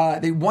 so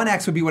the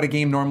 1x would be what a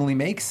game normally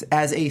makes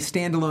as a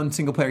standalone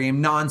single-player game,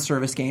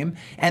 non-service game.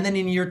 And then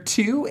in year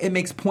 2, it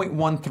makes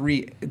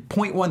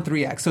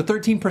 0.13x. So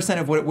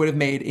 13% of what it would have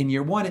made in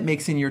year 1, it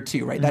makes in year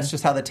 2, right? Mm-hmm. That's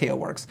just how the tail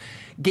works.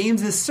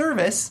 Games as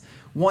service,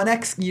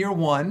 1x year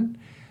 1,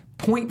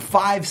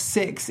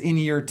 0.56 in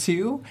year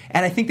 2,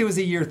 and I think there was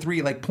a year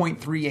 3, like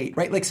 0.38,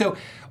 right? Like so...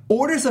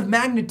 orders of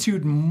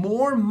magnitude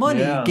more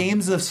money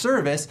games of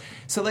service.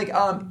 So like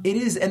it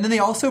is, and then they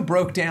also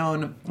broke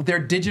down their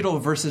digital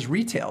versus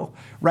retail,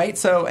 right?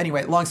 So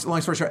anyway, long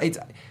story short,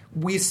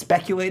 we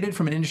speculated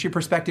from an industry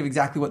perspective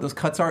exactly what those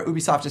cuts are.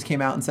 Ubisoft just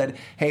came out and said,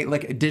 hey,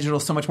 like digital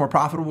is so much more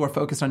profitable. We're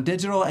focused on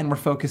digital and we're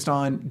focused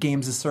on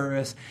games of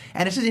service.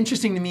 And it's just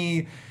interesting to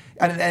me.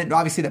 And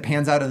obviously that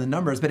pans out in the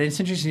numbers, but it's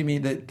interesting to me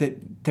that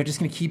they're just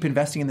going to keep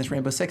investing in this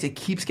Rainbow Six. It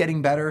keeps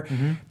getting better.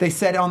 Mm-hmm. They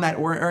said on that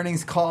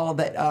earnings call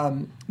that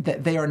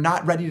that they are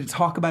not ready to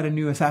talk about a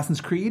new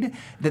Assassin's Creed,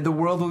 that the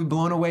world will be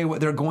blown away what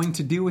they're going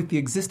to do with the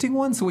existing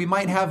one. So we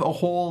might have a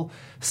whole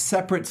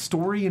separate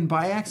story in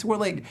Biax. We're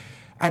like,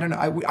 I don't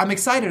know. I'm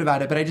excited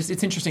about it, but it's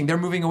interesting. They're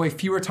moving away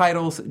fewer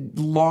titles,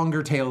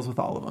 longer tails with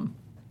all of them,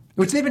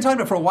 which they've been talking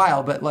about for a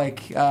while, but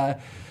like...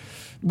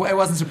 it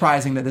wasn't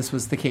surprising that this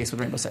was the case with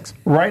Rainbow Six.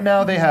 Right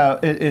now, they have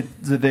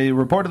they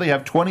reportedly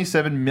have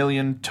 27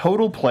 million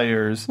total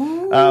players,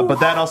 but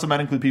that also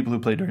might include people who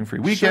play during free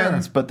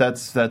weekends. Sure. But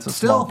that's a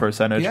small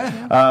percentage.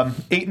 Yeah.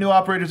 8 new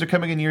operators are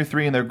coming in year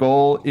 3, and their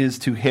goal is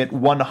to hit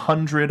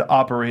 100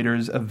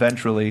 operators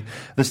eventually.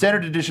 The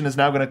standard edition is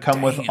now going to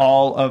come with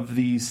all of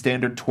the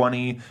standard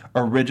 20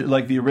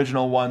 like the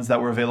original ones that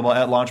were available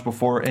at launch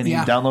before any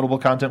downloadable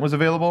content was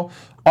available.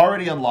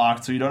 Already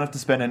unlocked, so you don't have to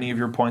spend any of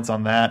your points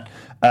on that.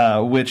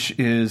 Which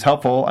is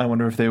helpful. I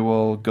wonder if they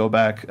will go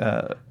back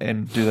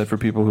and do that for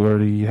people who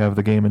already have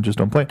the game and just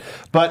don't play it.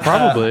 But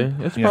probably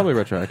it's probably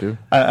retroactive.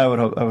 I would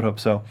hope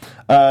so.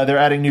 They're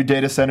adding new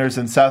data centers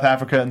in South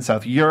Africa and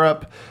South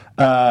Europe.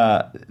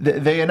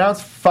 They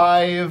announced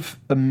 5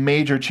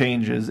 major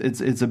changes.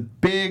 It's a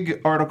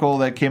big article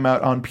that came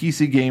out on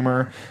PC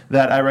Gamer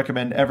that I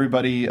recommend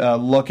everybody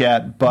look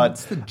at. But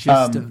what's the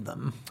gist of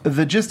them?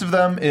 The gist of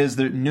them is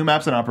the new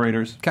maps and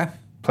operators. Okay.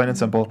 Plain and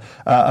simple.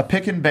 A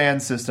pick and ban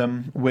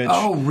system, which...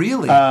 Oh,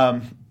 really?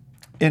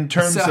 In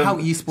terms of... how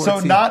esports... So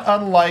not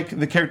unlike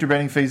the character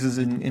banning phases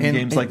in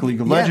games like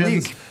League of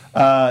Legends,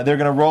 they're going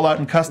to roll out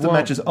in custom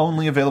matches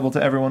only available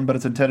to everyone, but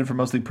it's intended for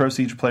mostly Pro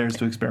Siege players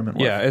to experiment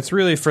with. Yeah, it's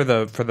really for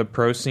the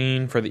pro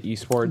scene, for the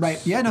esports.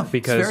 Right, yeah, no.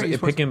 Because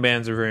pick and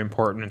bans are very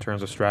important in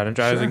terms of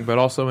strategizing, but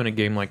also in a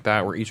game like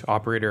that where each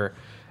operator...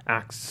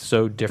 acts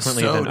so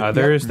differently than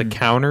others. The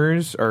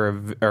counters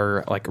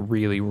are like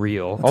really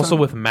real. That's also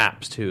with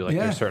maps too. Like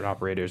there's certain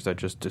operators that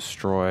just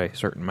destroy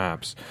certain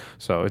maps.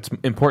 So it's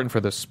important for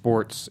the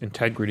sports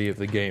integrity of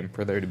the game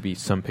for there to be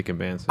some pick and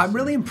ban system. I'm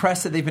really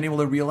impressed that they've been able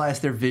to realize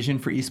their vision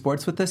for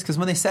esports with this, because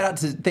when they set out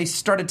they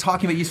started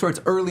talking about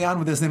esports early on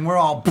with this, and we're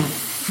all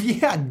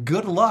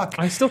good luck.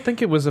 I still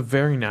think it was a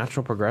very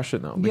natural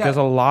progression though, because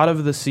a lot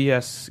of the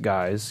CS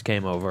guys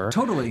came over.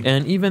 Totally.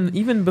 And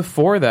even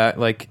before that,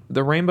 like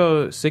the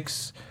Rainbow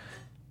Six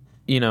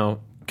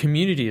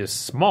community is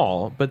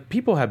small, but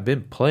people have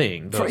been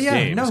playing those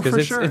games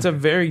because it's a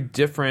very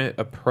different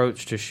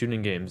approach to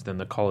shooting games than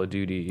the Call of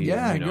Duty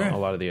and a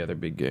lot of the other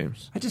big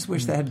games. I just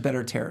wish they had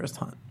better terrorist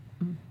hunt.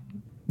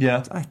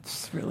 Yeah, I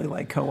just really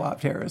like co-op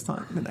terrorist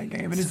hunt in that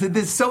game, and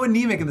it's so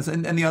anemic in this.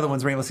 And the other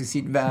ones, Rainbow Six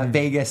Siege,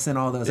 Vegas, and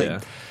all those.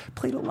 I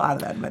played a lot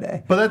of that in my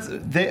day. But that's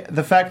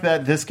the fact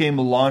that this game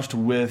launched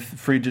with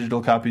free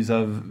digital copies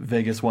of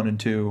Vegas 1 and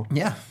 2.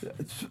 Yeah,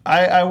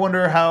 I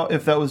wonder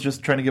if that was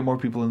just trying to get more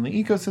people in the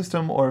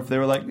ecosystem, or if they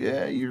were like,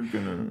 you're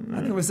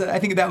gonna. I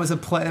think that was a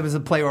play. That was a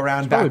play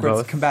around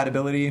backwards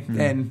compatibility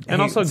and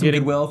also some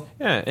getting goodwill.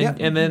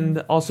 And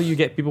then also you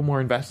get people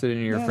more invested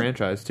in your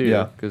franchise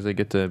too, because they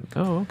get to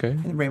okay.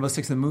 And Rainbow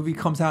Six, the movie,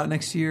 comes out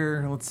next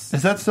year.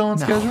 Is that still on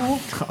schedule? No,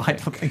 I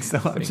don't think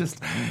so. I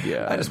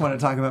just want to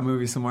talk about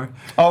movies some more.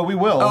 Oh, we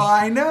will. Oh,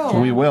 I know.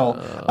 We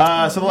will.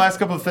 So the last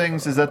couple of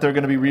things is that they're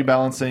going to be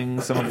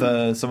rebalancing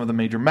some of the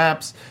major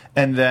maps,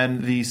 and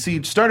then the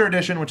Siege Starter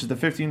Edition, which is the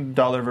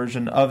 $15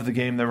 version of the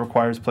game that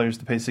requires players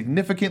to pay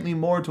significantly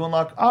more to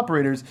unlock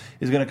operators,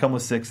 is going to come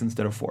with 6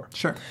 instead of 4.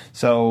 Sure.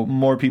 So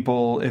more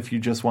people, if you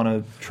just want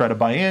to try to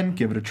buy in,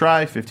 give it a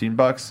try,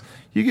 $15,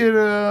 you get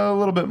a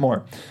little bit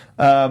more.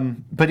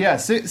 But yeah,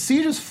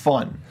 Siege is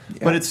fun,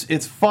 but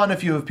it's fun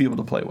if you have people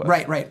to play with.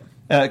 Right.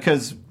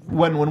 Because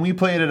when we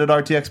played it at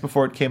RTX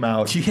before it came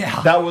out,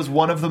 that was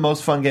one of the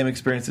most fun game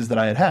experiences that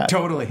I had had.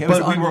 Totally.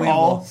 But we were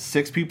all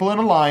 6 people in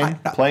a line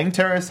playing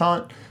Terrorist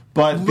Hunt.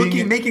 But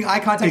making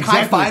eye contact,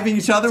 high-fiving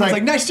each other. Was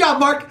like, nice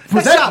job, Mark.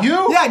 Was that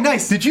you? Yeah,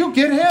 nice. Did you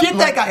get him? Get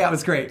that guy. That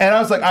was great. And I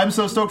was like, I'm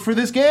so stoked for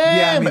this game.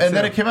 Yeah, me too. And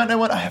then it came out and I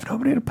went, I have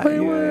nobody to play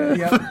with.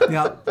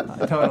 Yeah,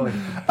 totally.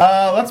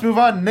 Let's move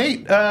on. Nate,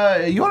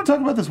 you want to talk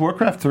about this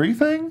Warcraft 3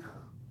 thing?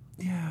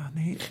 Yeah,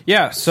 Nate.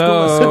 Yeah,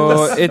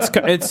 so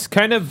it's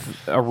kind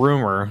of a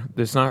rumor.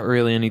 There's not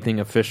really anything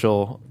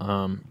official,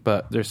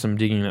 but there's some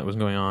digging that was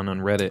going on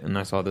Reddit, and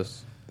I saw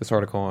this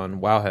article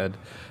on Wowhead.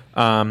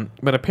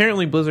 But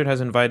apparently Blizzard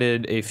has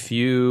invited a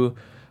few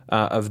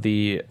of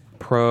the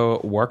pro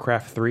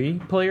Warcraft 3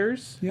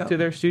 players to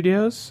their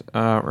studios.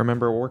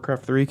 Remember,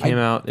 Warcraft 3 came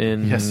out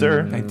in yes,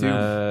 sir. I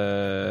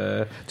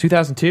do.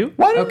 2002.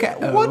 Why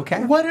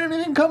didn't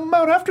anything come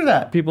out after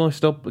that? People are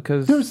still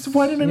because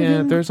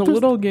there's a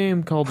little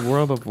game called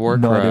World of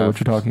Warcraft. No idea what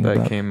you're talking that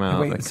about. came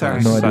out. Wait,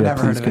 sorry, no idea.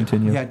 never heard of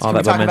continue. Yeah, can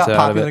we talk about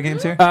popular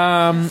games here?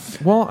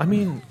 Well, I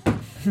mean.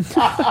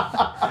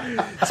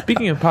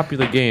 Speaking of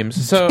popular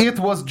games, so it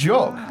was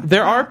joke.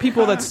 There are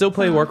people that still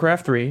play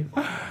Warcraft 3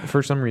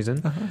 for some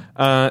reason.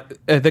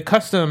 The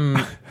custom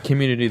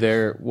community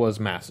there was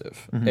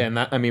massive, and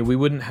that, I mean, we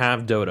wouldn't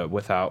have Dota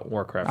without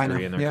Warcraft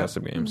 3 in their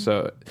custom games.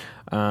 So,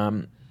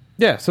 so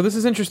this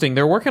is interesting.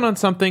 They're working on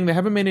something. They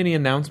haven't made any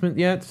announcement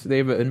yet.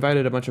 They've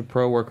invited a bunch of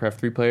pro Warcraft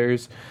 3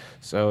 players,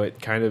 so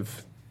it kind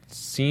of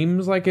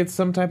seems like it's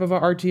some type of a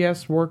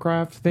RTS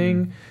Warcraft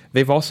thing.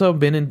 They've also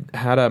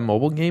had a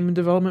mobile game in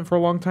development for a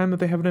long time that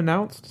they haven't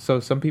announced. So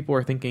some people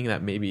are thinking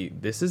that maybe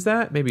this is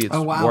that. Maybe it's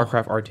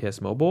Warcraft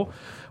RTS Mobile,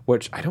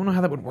 which I don't know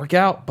how that would work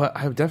out, but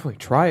I would definitely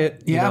try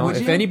it.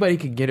 If anybody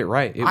could get it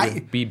right, it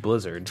would be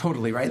Blizzard.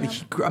 Totally right.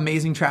 The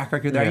amazing track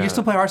record there. You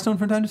still play Hearthstone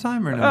from time to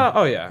time, or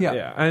no?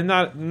 Yeah. And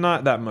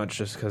not that much,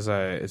 just because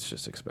it's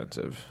just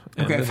expensive.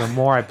 And the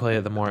more I play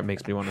it, the more it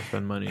makes me want to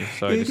spend money.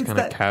 So I just kind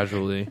of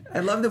casually. I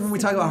love that when we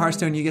talk about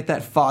Hearthstone, you get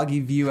that foggy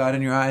view out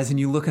in your eyes, and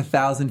you look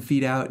 1,000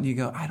 feet out, and you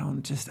go, I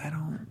don't.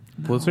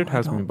 Blizzard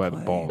has me by the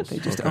balls. They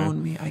just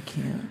own me. I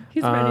can't.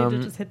 He's ready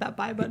to just hit that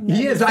buy button.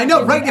 He is. I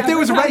know, right? If it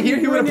was right here,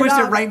 he would have pushed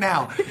it right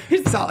now.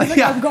 He's like,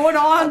 I'm going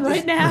on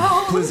right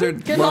now.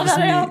 Blizzard loves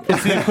me.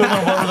 It's the equivalent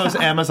of one of those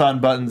Amazon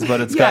buttons,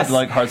 but it's got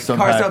like Hearthstone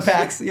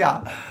packs.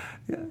 Yeah.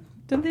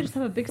 Don't they just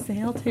have a big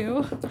sale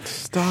too?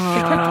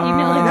 Stop.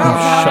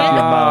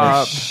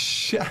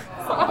 Shut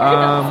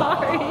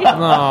Sorry.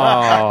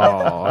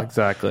 No,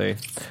 exactly.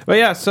 But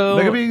yeah, so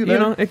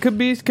it could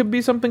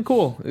be something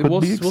cool.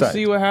 We'll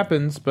see what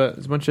happens. But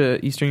it's a bunch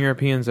of Eastern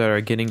Europeans that are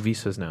getting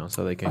visas now,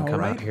 so they can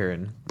come out here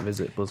and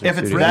visit Blizzard. If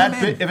it's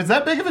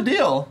that big of a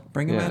deal,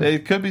 bring them in.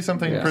 It could be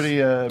something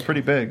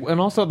pretty big. And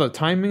also the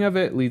timing of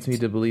it leads me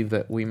to believe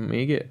that we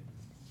may get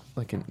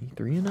like an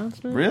E3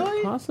 announcement.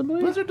 Really? Possibly.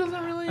 Blizzard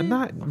doesn't really.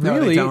 Not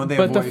really.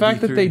 But the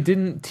fact that they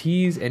didn't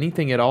tease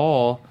anything at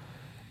all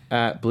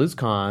at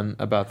BlizzCon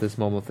about this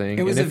mobile thing,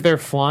 and if they're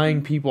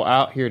flying people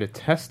out here to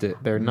test it,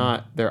 they're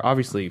not. They're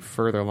obviously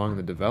further along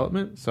the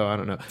development, so I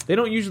don't know. They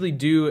don't usually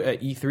do an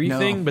E3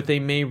 thing, but they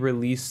may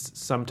release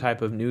some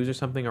type of news or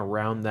something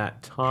around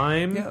that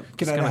time. Yeah,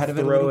 get out ahead of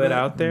it. Throw it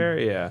out there.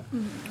 Yeah.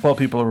 While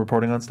people are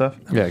reporting on stuff.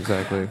 Yeah,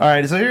 exactly. All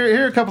right, so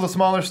here are a couple of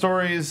smaller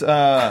stories.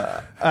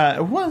 Well,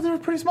 they're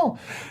pretty small.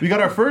 We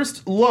got our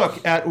first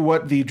look at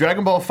what the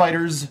Dragon Ball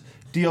FighterZ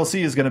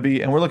DLC is going to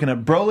be, and we're looking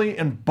at Broly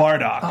and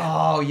Bardock.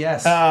 Oh,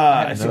 yes.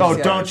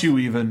 Don't you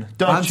even,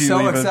 I'm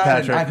so excited.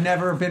 Patrick. I've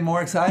never been more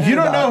excited. You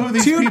don't know who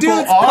these people are. Two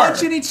dudes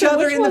punching each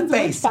other in the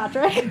face.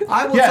 Patrick?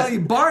 I will tell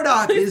you,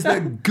 Bardock is the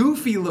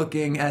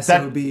goofy-looking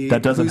SOB.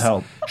 That doesn't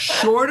help.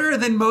 Shorter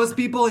than most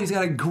people. He's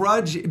got a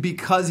grudge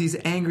because he's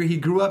angry. He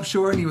grew up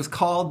short, and he was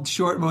called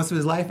short most of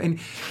his life, and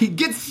he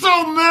gets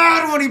so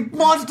mad when he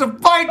wants to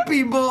fight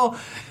people.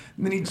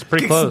 And then he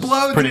explodes,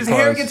 and his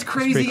hair gets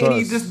crazy, and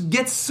he just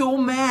gets so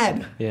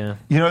mad. Yeah.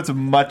 You know what's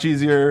much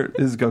easier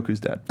is Goku's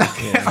dad. I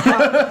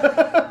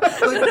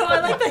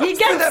like that he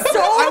gets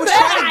so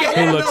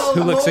mad.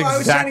 Who looks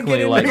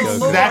exactly like Goku.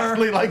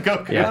 Exactly like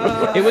Goku.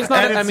 Yeah. It was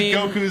not. And it's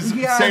Goku's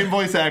same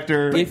voice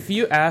actor. If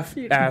you ask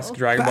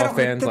Dragon Ball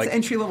fans, that's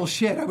entry level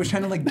shit. I was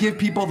trying to give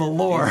people the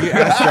lore. If you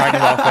ask Dragon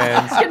Ball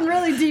fans, it's getting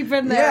really deep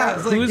in there. Yeah,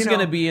 who's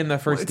going to be in the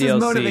first DLC?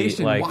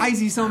 Motivation? Why is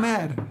he so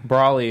mad?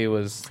 Broly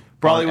was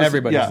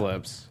everybody's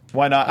lips.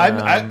 Why not?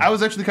 I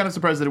was actually kind of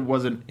surprised that it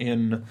wasn't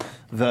in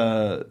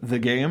the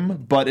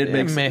game, but it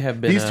may have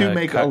been these two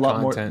make a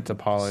lot more content to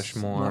polish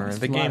more.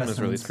 The game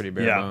was released pretty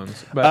bare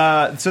bones.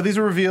 But so these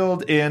were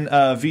revealed in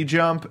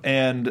V-Jump,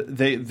 and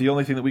the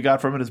only thing that we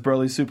got from it is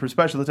Broly's super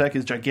special attack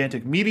is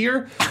Gigantic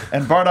Meteor,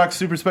 and Bardock's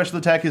super special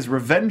attack is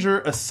Revenger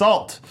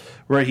Assault,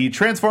 where he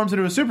transforms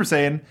into a Super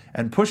Saiyan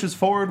and pushes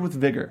forward with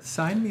vigor.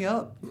 Sign me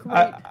up.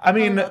 I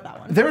mean,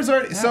 there was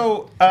already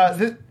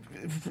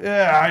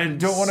I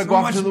don't want to go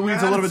off into the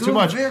weeds a little bit too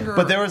much,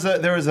 but there was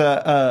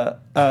a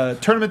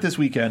tournament this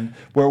weekend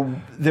where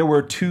there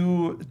were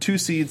two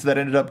seeds that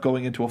ended up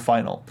going into a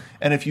final,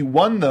 and if you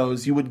won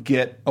those, you would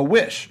get a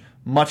wish.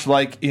 Much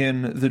like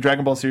in the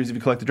Dragon Ball series, if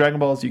you collect the Dragon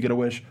Balls, you get a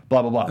wish.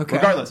 Blah blah blah. Okay.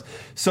 Regardless,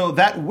 so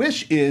that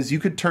wish is you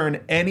could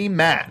turn any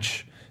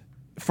match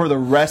for the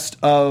rest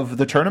of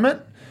the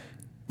tournament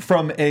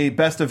from a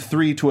best of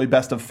 3 to a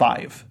best of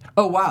 5.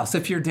 Oh wow! So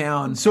if you're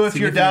down,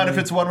 if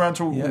it's 1 round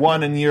to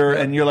 1, and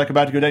you're like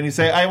about to go down, you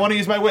say, "I want to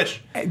use my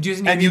wish," and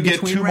you get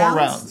 2 more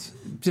rounds.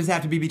 Does it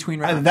have to be between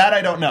rounds? That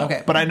I don't know.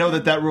 Okay. But I know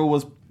that rule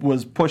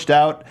was pushed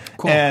out,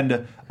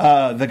 and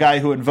the guy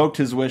who invoked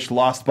his wish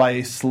lost by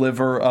a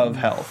sliver of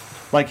health.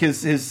 Like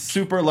his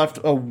super left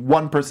a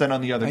 1%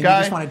 on the other guy.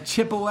 You just want to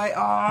chip away,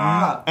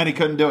 and he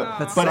couldn't do it.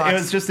 But it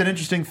was just an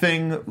interesting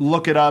thing.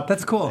 Look it up.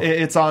 That's cool.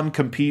 It's on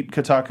Compete,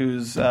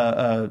 Kotaku's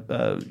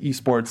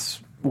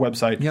esports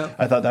website. Yep.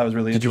 I thought that was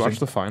really interesting. Did you watch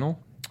the final?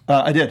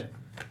 I did.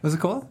 Was it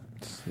cool?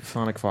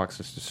 Sonic Fox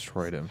just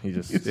destroyed him.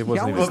 It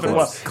wasn't even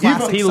close.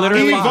 He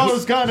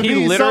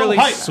literally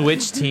so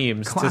switched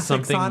teams to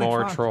something Sonic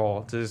more Fox.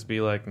 troll to just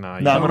be like, nah,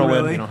 I'm gonna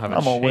win. You don't have a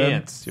I'm gonna win.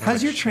 chance.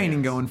 How's your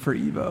training going for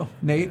Evo,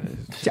 Nate?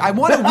 I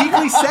want a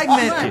weekly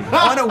segment.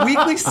 I want a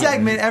weekly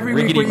segment every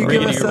week where you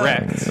give us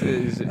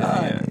It's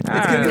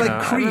gonna be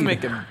like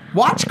Creed.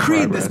 Watch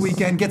Creed this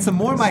weekend. Get some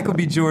more Michael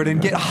B. Jordan.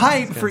 Get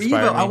hyped for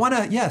Evo. I want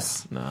to.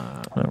 Yes,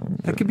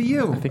 that could be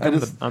you. I think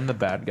I'm the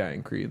bad guy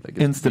in Creed. Like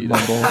instant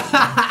mumble.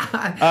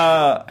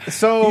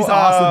 He's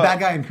awesome. That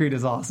guy in Creed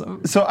is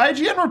awesome. So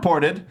IGN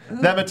reported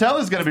that Mattel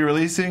is going to be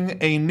releasing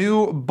a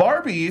new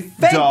Barbie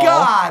doll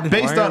God!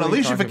 based on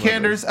Alicia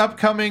Vikander's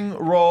upcoming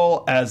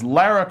role as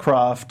Lara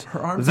Croft,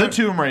 the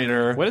Tomb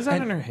Raider. What is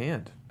that in her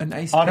hand? A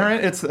nice on her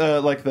hand? It's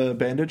like the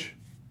bandage.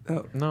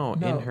 No,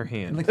 in her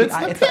hand. Like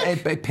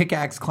it's a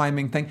pickaxe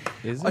climbing thing.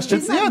 Is it?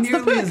 She's not it's the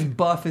nearly pick. as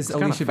buff as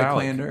Alicia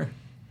Vikander.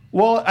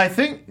 Well, I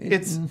think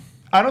it's.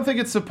 I don't think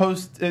it's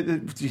supposed.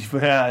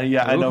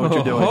 Yeah, I know what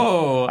you're doing.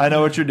 I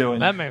know what you're doing.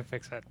 That may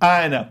fix it.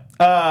 I know.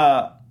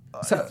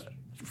 So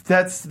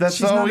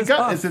that's all we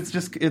got.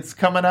 It's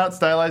coming out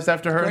stylized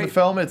after her in the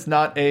film. It's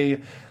not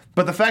a,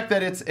 but the fact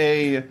that it's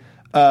a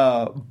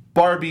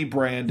Barbie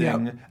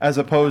branding as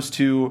opposed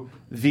to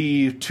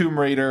the Tomb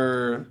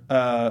Raider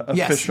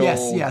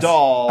official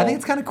doll. I think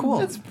it's kind of cool.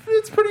 It's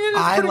pretty.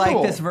 I pretty like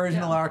cool. this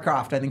version of Lara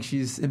Croft. I think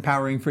she's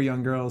empowering for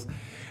young girls.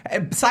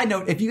 Side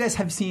note: if you guys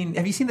have you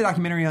seen the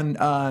documentary on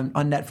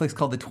Netflix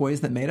called "The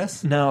Toys That Made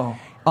Us"? No.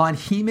 On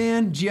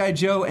He-Man, G.I.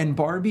 Joe, and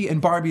Barbie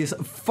is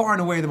far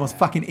and away the most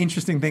fucking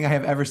interesting thing I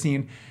have ever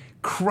seen.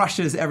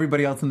 Crushes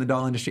everybody else in the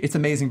doll industry. It's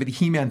amazing, but the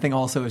He-Man thing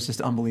also is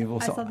just unbelievable.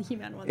 I saw the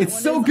He-Man one. It's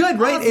so good,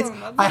 right?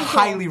 Awesome. I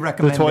highly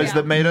recommend The Toys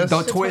That Made Us?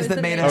 The Toys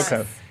That Made Us.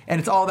 Okay. And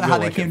it's all about how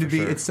they like came it to for be.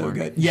 sure. It's so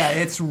good. Yeah,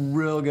 it's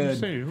real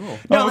good. Cool.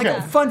 No, okay.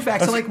 like fun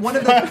fact. So like one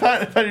of the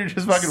I thought you were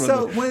just fucking with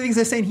so me. one of the things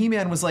they say in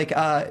He-Man was like,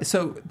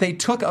 so they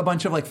took a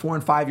bunch of like 4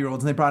 and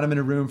 5-year-olds and they brought them in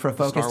a room for a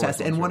focus Wars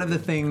test. And ones one are of the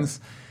good. things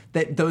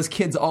that those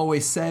kids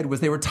always said was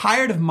they were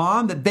tired of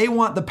mom, that they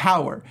want the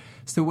power.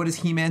 So what does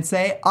He-Man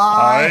say?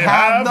 I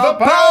have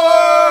the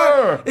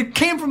power! It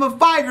came from a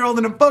 5-year-old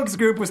in a focus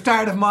group was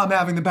tired of mom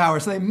having the power.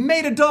 So they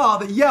made a doll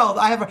that yelled,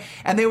 I have a...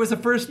 And there was the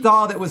first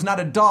doll that was not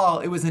a doll,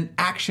 it was an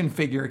action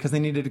figure because they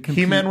needed to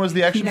compete. He-Man was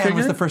the action He-Man figure?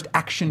 was the first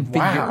action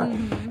figure. Wow.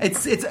 It's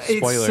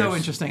Spoilers. so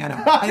interesting, I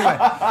know. Anyway,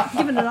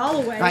 Giving it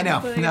all away. I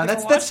know. So they No,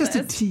 gotta that's just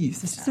watch a this.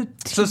 tease. It's just a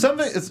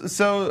tease.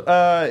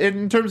 So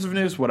in terms of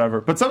news, whatever.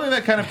 But something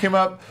that kind of came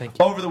up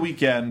over the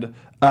weekend,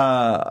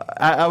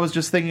 I was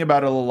just thinking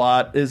about it a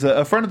lot. Is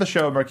a friend of the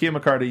show, Markia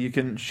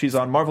McCarty. She's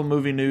on Marvel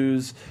Movie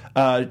News.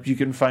 You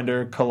can find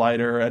her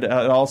Collider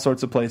at all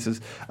sorts of places.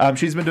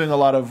 She's been doing a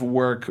lot of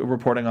work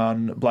reporting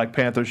on Black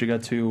Panther. She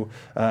got to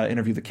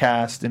interview the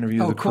cast,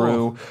 interview the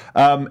crew,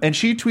 and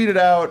she tweeted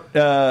out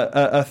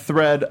a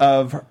thread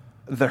of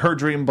her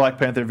dream Black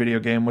Panther video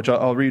game, which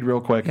I'll read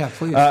real quick. Yeah,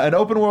 please. An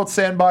open-world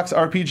sandbox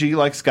RPG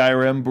like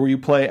Skyrim, where you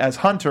play as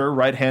Hunter,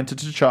 right hand to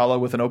T'Challa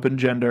with an open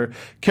gender,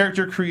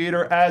 character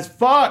creator as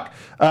fuck.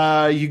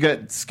 You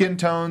get skin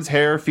tones,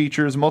 hair,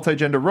 features,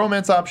 multi-gender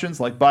romance options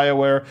like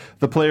BioWare.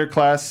 The player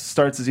class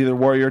starts as either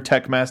warrior,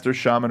 tech master,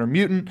 shaman, or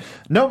mutant.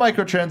 No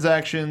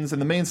microtransactions,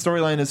 and the main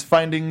storyline is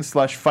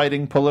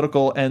finding/fighting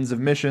political ends of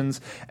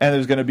missions, and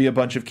there's going to be a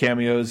bunch of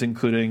cameos,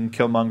 including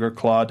Killmonger,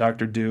 Claw,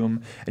 Doctor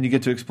Doom, and you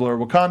get to explore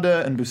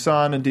Wakanda and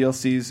Busan, and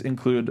DLCs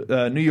include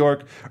New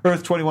York,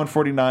 Earth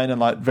 2149,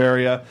 and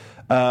Latveria.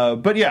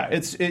 But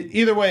yeah,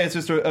 either way, it's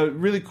just a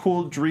really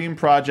cool dream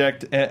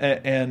project,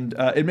 and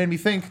it made me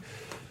think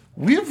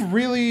we've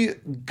really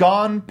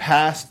gone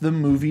past the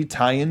movie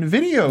tie-in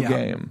video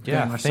game.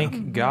 Yeah,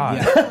 thank God.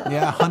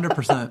 Yeah,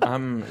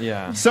 100%.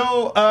 Yeah.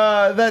 So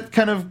that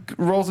kind of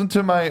rolls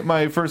into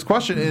my first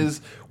question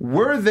is,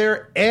 were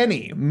there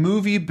any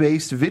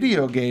movie-based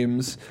video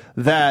games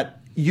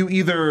that you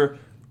either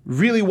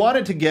really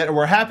wanted to get or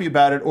were happy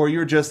about it, or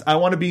you're just, I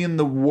want to be in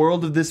the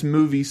world of this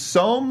movie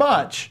so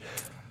much,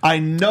 I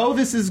know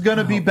this is going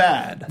to be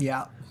bad.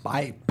 Yeah.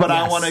 I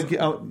want to get...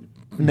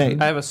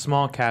 Nate. I have a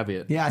small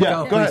caveat. Yeah,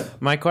 go ahead.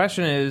 My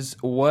question is,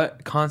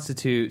 what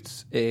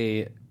constitutes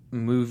a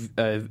movie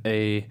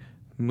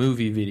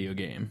video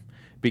game?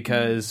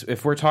 Because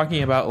if we're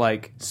talking about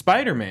like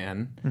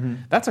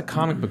Spider-Man, that's a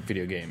comic book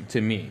video game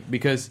to me.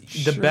 Because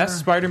the best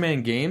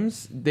Spider-Man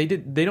games, they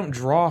don't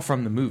draw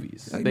from the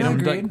movies. They don't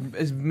like,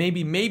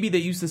 maybe they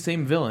use the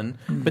same villain,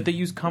 but they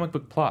use comic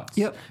book plots.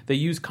 Yep. They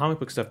use comic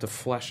book stuff to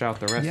flesh out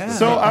the rest. Of the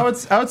So I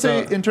would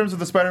say in terms of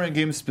the Spider-Man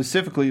games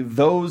specifically,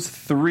 those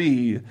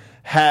three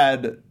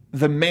had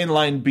the main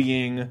line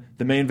being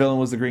the main villain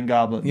was the Green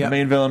Goblin, the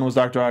main villain was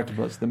Dr.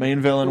 Octopus, the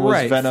main villain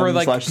was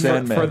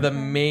Venom/Sandman for the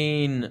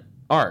main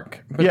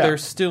arc, but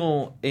there's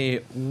still a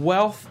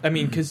wealth. I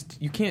mean, because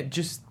you can't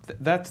just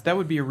that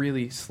would be a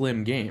really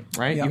slim game,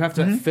 right? You have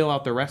to fill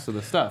out the rest of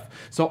the stuff.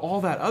 So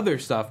all that other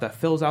stuff that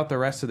fills out the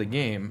rest of the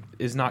game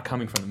is not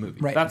coming from the movie.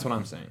 Right. That's what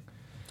I'm saying.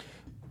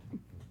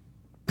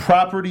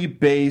 property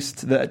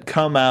based that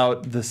come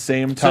out the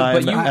same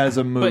time as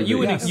a movie. But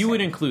you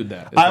would include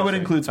that. I would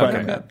include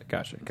Spider-Man. Okay.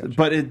 Gotcha.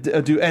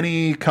 But do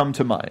any come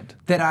to mind?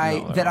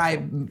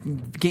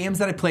 Games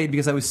that I played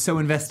because I was so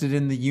invested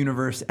in the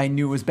universe, I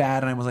knew it was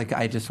bad, and I was like,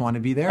 I just want to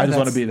be there. I just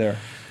want to be there.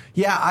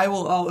 Yeah,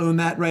 I'll own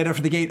that right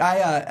after the gate.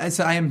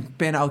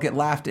 I'll get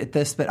laughed at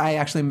this, but I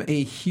actually am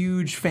a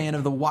huge fan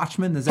of the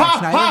Watchmen, the Zack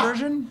Snyder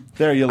version.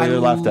 There, you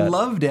laughed at. I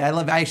loved it. I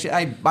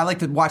like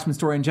the Watchmen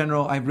story in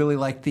general. I really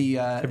like the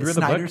Have you read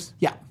Snyder's.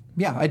 The book?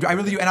 Yeah, I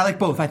really do, and I like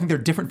both. I think they're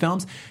different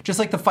films. Just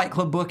like the Fight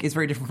Club book is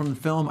very different from the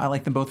film. I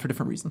like them both for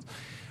different reasons.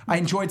 I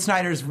enjoyed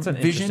Snyder's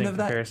vision of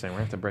that. Comparison. We're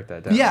going to have to break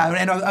that down. Yeah,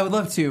 and I would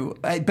love to.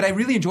 But I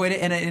really enjoyed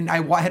it, and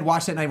I had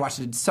watched it, and I watched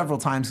it several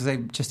times because I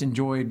just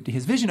enjoyed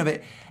his vision of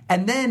it.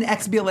 And then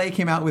XBLA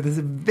came out with this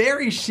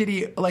very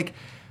shitty,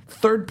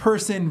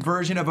 third-person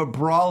version of a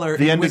brawler.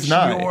 The End is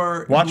Nigh.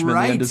 Watchmen,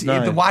 right, The End is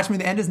Nigh. The Watchmen,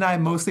 The End is Nigh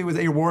mostly was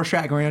a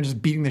Rorschach going around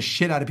just beating the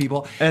shit out of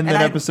people. And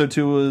then episode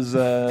 2 was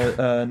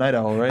Night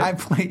Owl, right?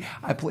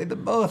 I played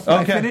them both.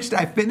 Okay.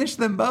 I finished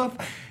them both.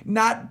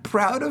 Not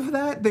proud of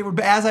that. They were,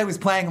 as I was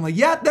playing, I'm like,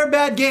 yeah, they're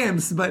bad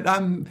games, but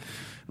I'm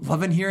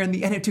loving hearing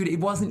the attitude. It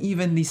wasn't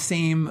even the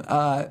same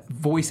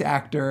voice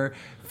actor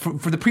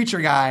for the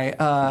preacher guy.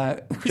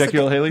 Jackie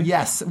Earle Haley?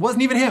 Yes. It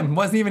wasn't even him.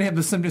 It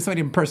was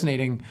somebody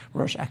impersonating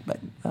Rorschach, but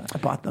I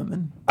bought them.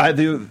 And I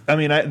do. I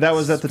mean, that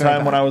was at the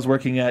time when I was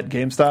working at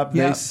GameStop.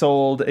 Yeah. They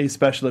sold a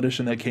special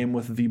edition that came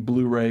with the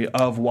Blu-ray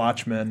of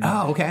Watchmen.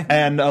 Oh, okay.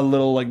 And a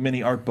little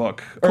mini art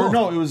book. Cool. Or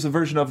no, it was a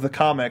version of the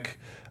comic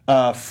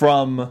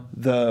from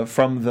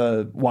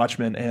the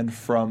Watchmen and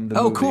from the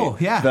movie. Oh, cool!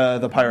 Yeah,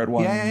 the pirate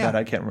one that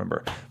I can't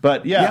remember.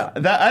 But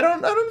that I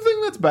don't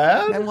think that's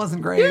bad. That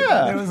wasn't great.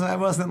 Yeah, I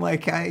wasn't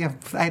like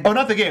oh,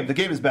 not the game. The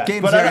game is bad.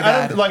 Game's but very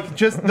I don't bad. like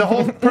just the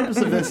whole purpose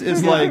of this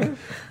is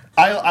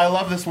I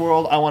love this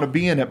world. I want to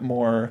be in it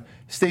more.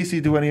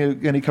 Stacey, do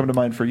any come to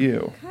mind for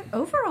you?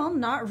 Overall,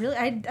 not really.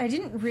 I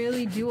didn't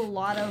really do a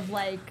lot of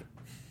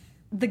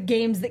the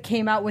games that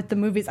came out with the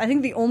movies. I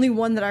think the only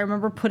one that I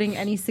remember putting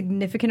any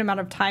significant amount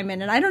of time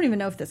in, and I don't even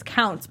know if this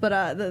counts,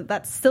 but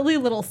that silly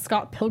little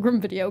Scott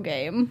Pilgrim video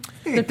game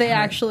that they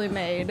actually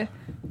made.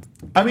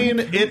 I mean,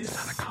 it's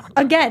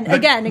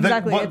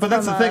exactly. But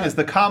that's the thing: is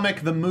the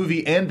comic, the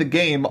movie, and the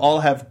game all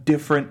have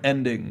different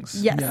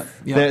endings. Yes,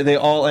 They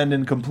all end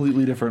in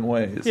completely different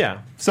ways.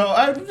 Yeah. So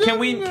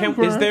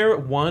is there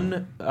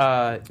one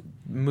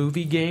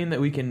movie game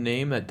that we can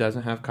name that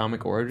doesn't have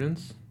comic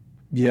origins?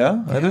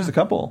 Yeah, there's a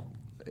couple.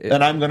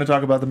 And I'm going to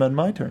talk about them in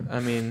my turn. I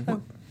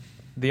mean,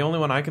 the only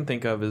one I can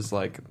think of is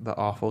the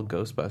awful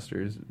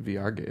Ghostbusters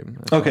VR game.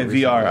 That's okay,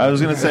 VR. I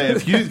was going to say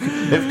if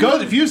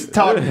you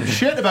talk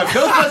shit about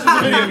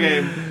Ghostbusters the video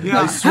game,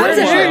 I swear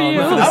to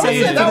you. I would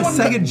say that one,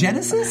 Sega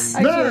Genesis.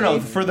 No.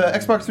 For the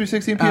Xbox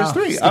 360 and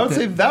PS3, I would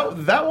say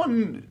that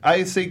one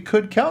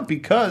could count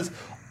because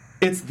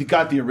it's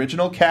got the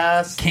original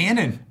cast,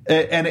 canon,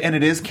 and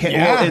it is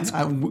canon. Yeah, well, it's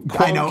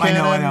I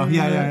know.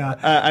 Yeah.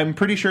 I'm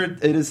pretty sure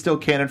it is still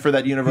canon for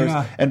that universe,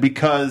 and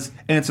because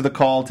Answer the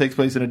Call takes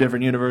place in a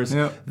different universe,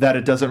 that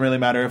it doesn't really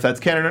matter if that's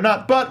canon or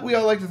not. But we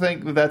all like to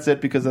think that that's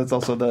it because that's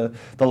also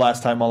the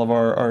last time all of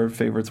our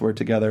favorites were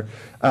together.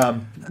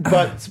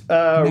 But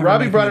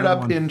Robbie brought it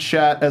up in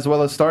chat as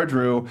well as Star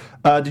Drew.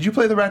 Did you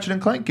play the Ratchet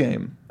and Clank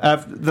game?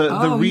 After the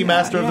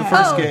remaster of the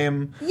first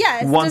game,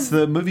 once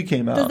the movie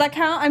came out. Does that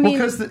count? I mean,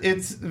 because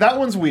that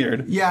one's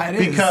weird. Yeah, it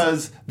is.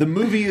 Because the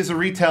movie is a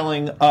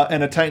retelling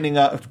and a tightening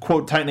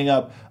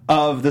up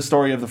of the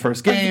story of the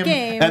first game.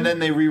 And then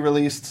they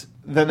re-released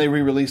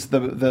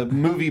the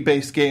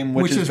movie-based game,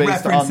 which is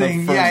based on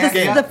the first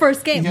game. The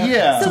first game.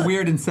 Yeah. It's a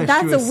weird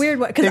incestuous. That's a weird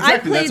one. Because I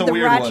played the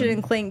Ratchet one.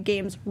 and Clank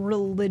games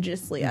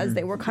religiously as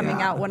they were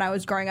coming out when I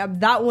was growing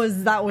up. That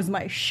was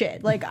my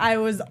shit. I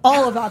was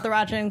all about the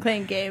Ratchet and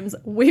Clank games,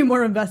 way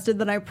more invested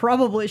than I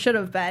probably should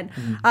have been.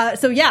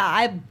 So yeah,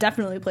 I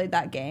definitely played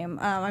that game.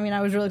 I mean,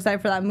 I was really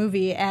excited for that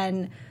movie,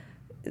 and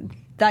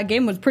that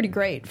game was pretty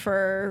great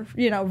for,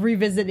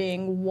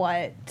 revisiting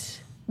what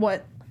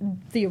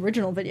the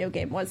original video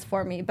game was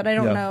for me, but I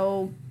don't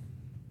know.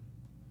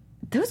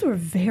 Those were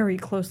very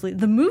closely.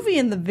 The movie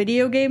and the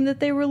video game that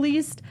they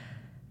released,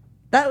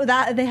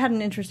 that they had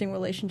an interesting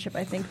relationship,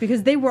 I think,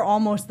 because they were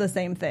almost the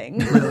same thing.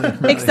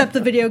 Really? Except the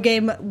video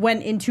game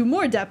went into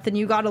more depth and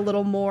you got a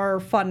little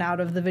more fun out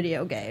of the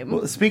video game.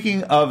 Well,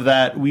 speaking of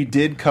that, we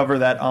did cover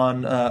that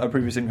on a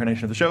previous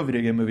incarnation of the show,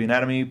 Video Game Movie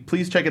Anatomy.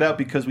 Please check it out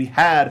because we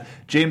had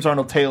James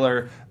Arnold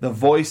Taylor, the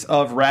voice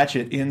of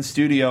Ratchet, in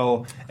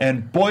studio,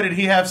 and boy did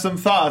he have some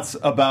thoughts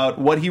about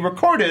what he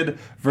recorded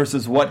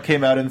versus what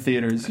came out in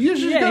theaters. You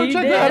should go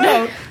check that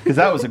out because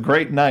that was a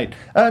great night.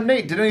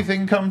 Nate, did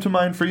anything come to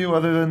mind for you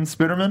other than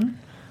Spider-Man?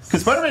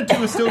 Because Spider-Man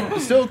 2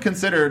 is still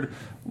considered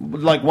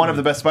like one of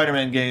the best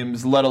Spider-Man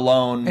games, let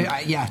alone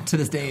to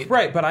this date.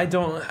 Right, but I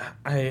don't.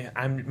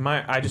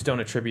 I just don't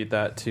attribute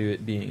that to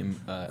it being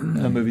a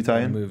movie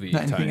tie-in.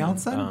 Not anything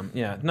else then?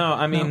 No.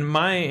 I mean,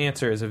 my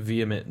answer is a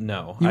vehement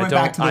no. You went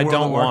back to the World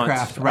of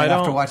Warcraft right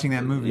after watching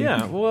that movie.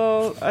 Yeah,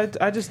 well,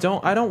 I just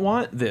don't. I don't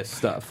want this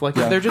stuff. Like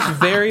they're just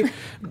very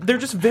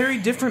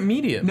different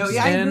mediums. No,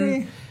 yeah, I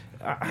agree.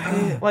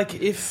 For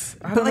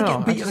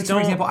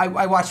example,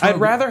 I watched. I'd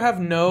rather have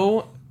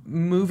no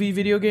movie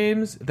video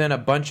games than a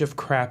bunch of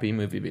crappy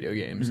movie video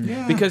games.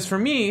 Yeah. Because for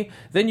me,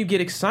 then you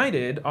get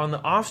excited on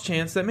the off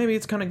chance that maybe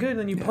it's kind of good, and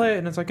then you play it,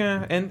 and it's like,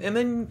 and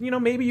then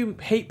maybe you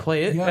hate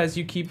play it as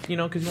you keep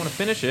because you want to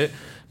finish it.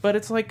 But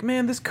it's like,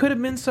 man, this could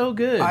have been so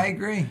good. I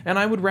agree. And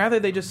I would rather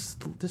they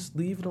just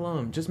leave it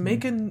alone. Just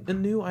make a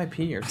new IP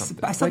or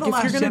something. I saw The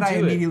Last Jedi. I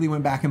immediately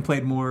went back and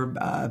played more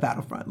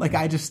Battlefront. Like,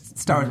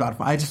 Star Wars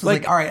Battlefront. I just was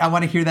like, all right, I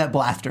want to hear that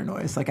blaster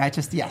noise. Like,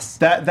 yes.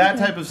 That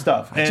type of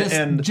stuff.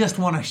 And just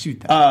want to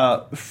shoot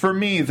that. For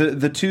me,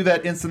 the two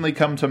that instantly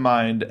come to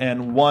mind,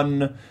 and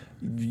one...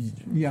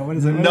 Yeah, what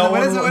is it?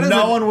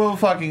 No one will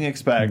fucking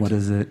expect. What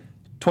is it?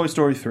 Toy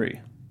Story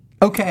 3.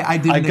 Okay, I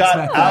didn't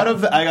expect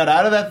that. I got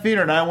out of that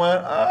theater and I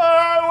went,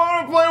 I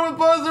want to play with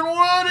Buzz and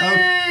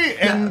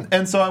Woody!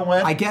 And so I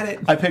went. I get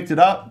it. I picked it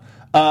up.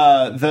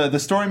 The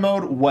story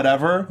mode,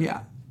 whatever.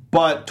 Yeah.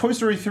 But Toy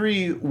Story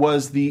 3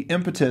 was the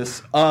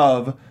impetus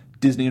of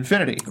Disney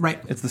Infinity. Right.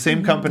 It's the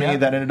same company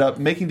that ended up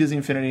making Disney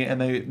Infinity, and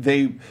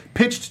they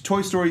pitched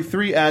Toy Story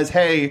 3 as,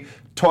 hey,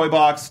 toy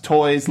box,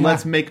 toys,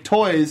 let's make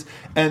toys.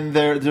 And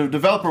the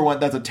developer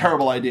went, that's a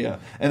terrible idea.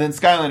 And then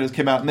Skylanders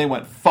came out and they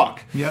went,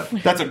 fuck. Yep.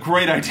 That's a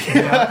great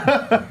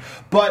idea.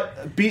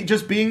 But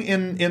just being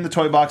in the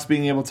toy box,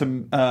 being able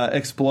to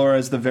explore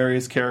as the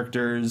various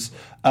characters,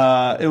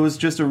 it was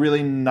just a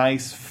really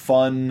nice,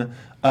 fun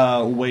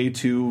way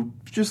to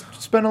just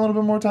spend a little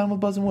bit more time with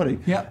Buzz and Woody.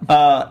 Yep.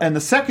 And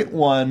the second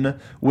one,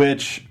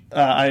 which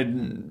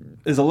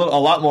is a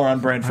lot more on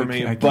brand for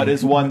me, but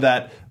is one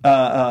that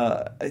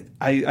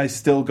I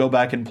still go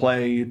back and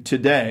play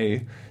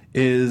today,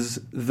 is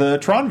the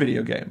Tron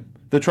video game.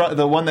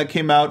 The one that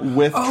came out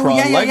with Tron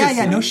Legacy.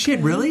 Yeah. No shit,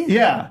 really?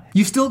 Yeah.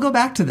 You still go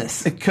back to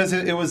this because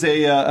it was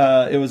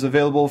it was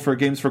available for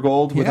Games for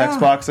Gold with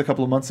Xbox a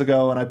couple of months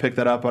ago, and I picked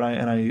that up and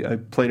I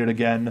played it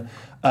again.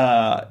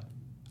 I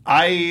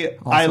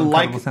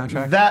like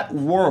that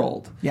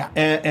world. Yeah.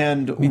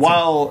 And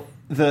while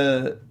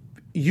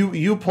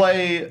you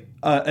play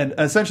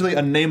essentially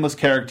a nameless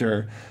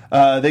character,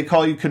 they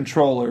call you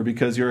controller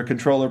because you're a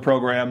controller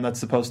program that's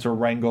supposed to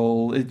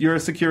wrangle. You're a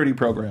security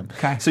program.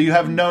 Okay. So you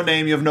have no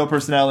name, you have no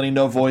personality,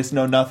 no voice,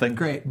 no nothing.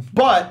 Great.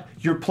 But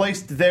you're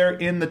placed there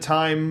in the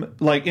time,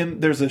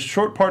 there's a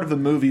short part of the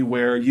movie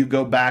where you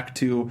go back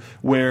to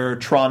where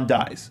Tron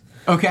dies.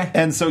 Okay.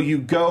 And so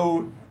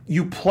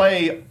you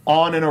play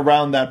on and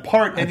around that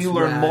part, and you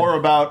learn more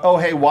about,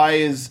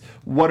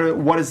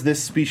 what is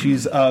this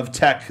species of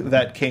tech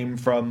that came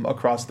from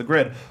across the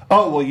grid?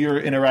 Oh, well, you're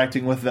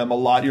interacting with them a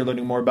lot. You're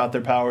learning more about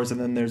their powers, and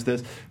then there's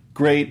this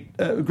great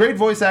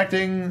voice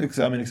acting,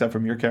 except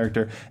from your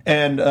character,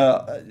 and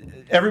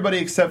everybody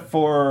except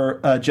for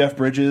Jeff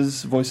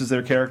Bridges voices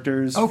their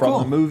characters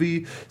from the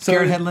movie. So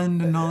Garrett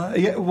Hedlund and all that?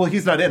 Yeah, well,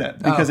 he's not in it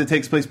because it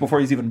takes place before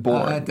he's even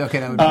born. Okay,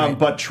 that would be great.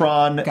 But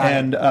Tron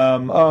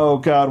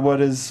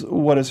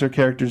what is her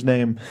character's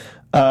name?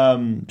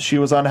 She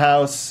was on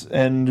House,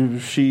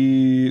 and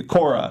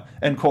Cora.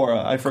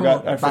 I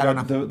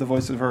forgot the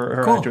voice of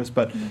her actress,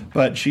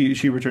 but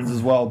she returns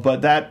as well.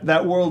 But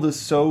that world is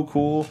so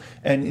cool,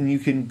 and you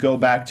can go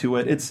back to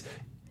it. It's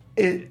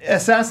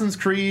Assassin's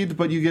Creed,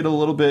 but you get a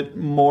little bit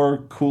more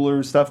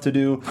cooler stuff to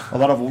do. A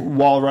lot of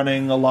wall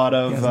running, a lot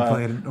of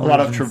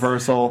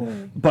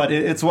traversal. But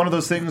it's one of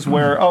those things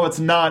where it's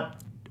not.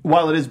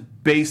 While it is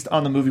based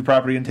on the movie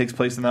property and takes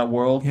place in that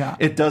world,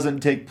 it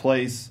doesn't take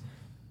place.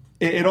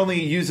 It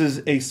only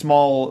uses a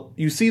small...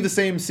 You see the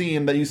same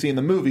scene that you see in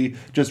the movie,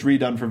 just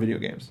redone for video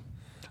games.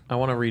 I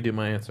want to redo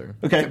my answer.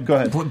 Okay, go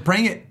ahead.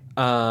 Bring it.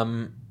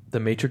 The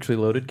Matrix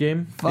Reloaded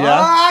game.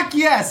 Fuck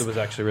yes! It was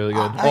actually really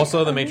good.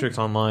 Also, the Matrix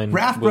Online.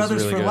 Raft was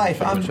Brothers really for good.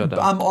 life.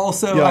 I'm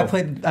also... I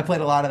played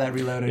a lot of that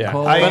Reloaded. Yeah.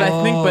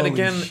 But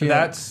again,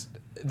 that's...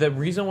 The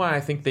reason why I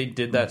think they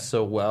did that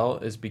so well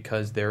is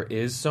because there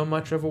is so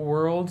much of a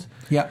world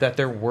that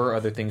there were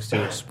other things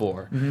to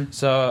explore. Mm-hmm.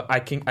 So I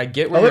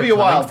get where Olivia you're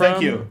coming Wilde, from.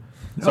 thank you.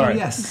 Sorry. Oh,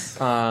 yes.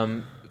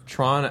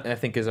 Tron, I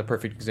think, is a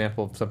perfect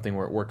example of something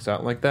where it works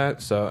out like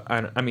that. So,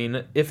 I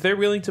mean, if they're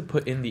willing to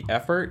put in the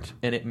effort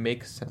and it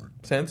makes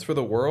sense for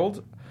the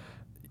world,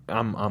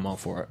 I'm all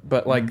for it.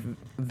 But,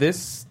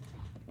 this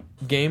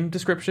game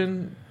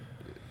description...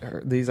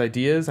 These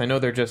ideas, I know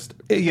they're just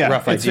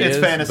rough ideas. It's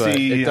fantasy.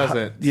 But it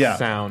doesn't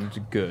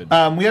sound good.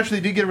 We actually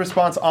did get a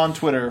response on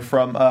Twitter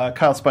from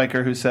Kyle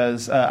Spiker, who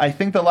says, I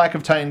think the lack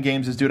of tie-in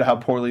games is due to how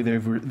poorly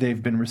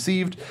they've been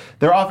received.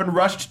 They're often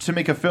rushed to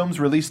make a film's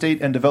release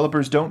date, and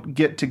developers don't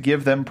get to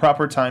give them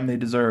proper time they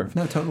deserve.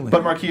 No, totally.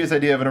 But Marquia's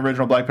idea of an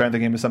original Black Panther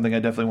game is something I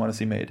definitely want to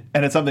see made.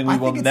 And it's something we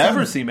will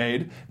never see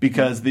made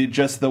because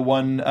the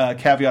one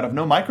caveat of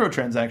no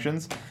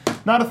microtransactions.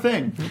 not a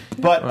thing.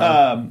 But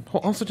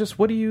also, just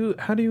how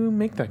do you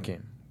make that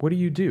game? What do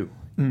you do?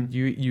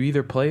 You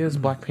either play as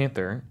Black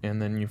Panther,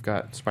 and then you've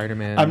got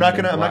Spider-Man. I'm not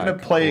gonna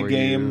play a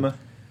game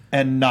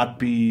and not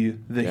be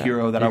the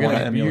hero that I want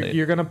to emulate.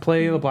 You're gonna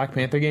play the Black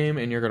Panther game,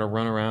 and you're gonna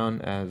run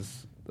around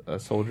as a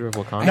soldier of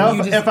Wakanda. Now,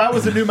 if I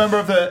was a new member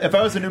of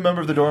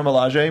the Dora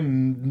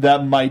Milaje,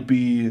 that might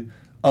be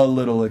a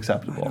little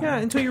acceptable. Yeah,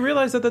 until you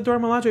realize that the Dora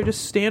Milaje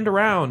just stand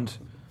around.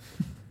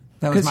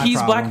 Because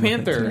he's Black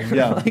Panther.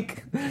 Yeah.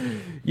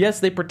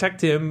 Yes, they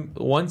protect him.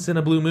 Once in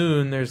a blue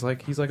moon, he's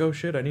like, oh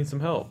shit, I need some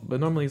help. But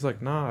normally he's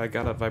like, nah, I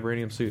got a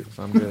vibranium suit,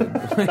 so I'm good.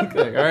 like,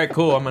 all right,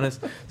 cool. I'm gonna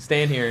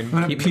stand here and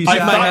keep my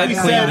head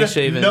cleanly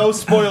shaven. No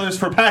spoilers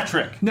for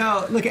Patrick.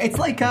 No, look, it's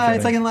like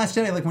in Last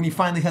Jedi, like when you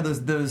finally had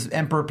those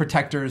Emperor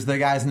protectors, the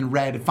guys in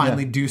red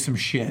finally do some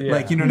shit. Yeah.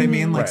 Like, you know what I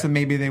mean? Like, so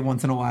maybe they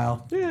once in a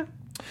while. Yeah.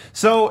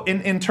 So,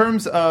 in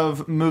terms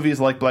of movies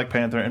like Black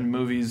Panther and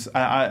movies,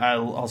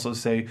 I'll also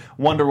say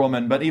Wonder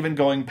Woman, but even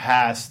going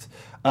past,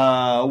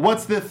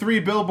 what's the 3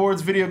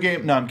 Billboards video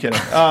game? No, I'm kidding.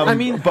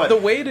 But the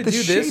way to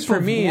do this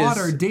for me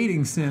is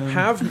dating sim.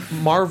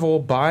 Have Marvel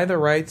buy the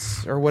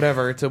rights or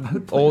whatever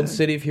to old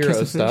City of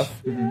Heroes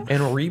stuff and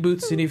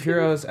reboot City of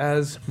Heroes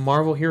as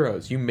Marvel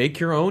Heroes. You make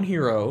your own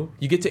hero.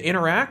 You get to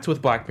interact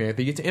with Black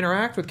Panther. You get to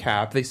interact with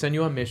Cap. They send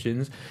you on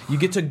missions. You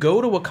get to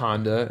go to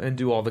Wakanda and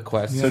do all the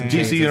quests. So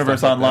DC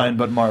Universe Online,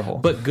 but Marvel.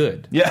 But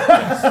good.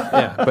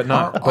 Yeah. But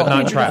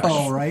not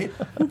trash. Right?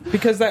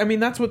 Because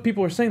that's what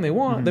people are saying they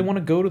want. They want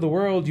to go to the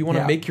world. You want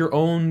to make your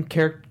own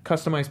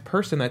customized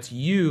person that's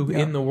you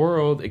in the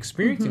world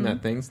experiencing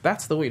that things.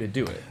 That's the way to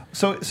do it.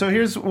 So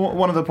here's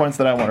one of the points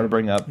that I wanted to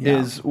bring up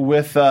is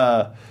with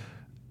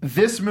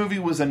this movie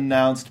was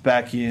announced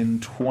back in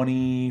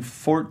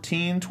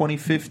 2014,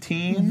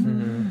 2015.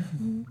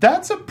 Mm-hmm.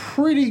 That's a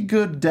pretty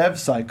good dev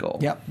cycle.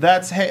 Yep.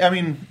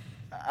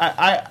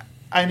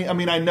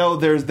 I know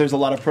there's a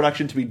lot of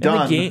production to be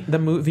done. The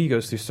movie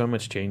goes through so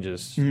much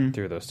changes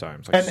through those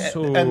times,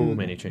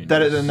 many changes.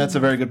 And that's a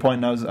very good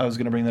point. And I was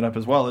going to bring that up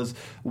as well. Is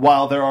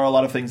while there are a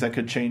lot of things that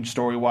could change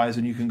story wise,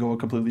 and you can go a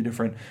completely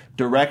different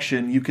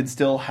direction, you can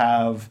still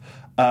have.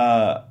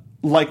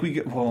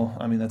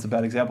 That's a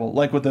bad example.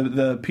 Like with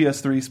the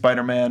PS3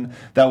 Spider-Man,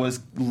 that was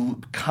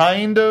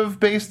kind of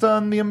based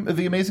on the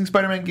Amazing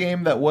Spider-Man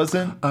game that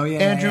wasn't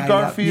Andrew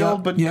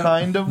Garfield, but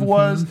kind of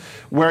was,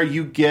 where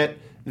you get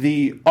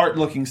the art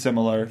looking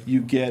similar, you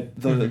get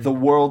the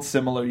world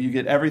similar, you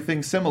get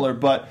everything similar,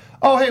 but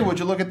hey, would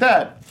you look at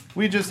that?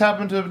 We just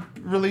happened to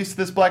release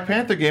this Black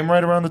Panther game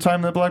right around the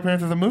time that Black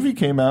Panther the movie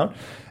came out,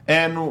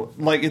 and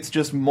it's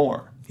just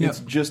more. It's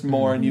just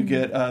more, and you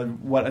get a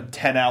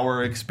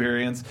 10-hour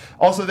experience.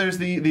 Also, there's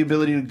the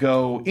ability to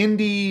go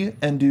indie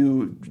and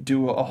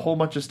do a whole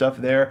bunch of stuff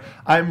there.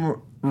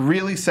 I'm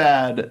really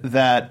sad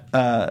that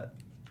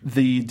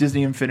the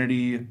Disney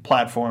Infinity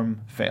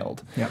platform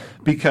failed.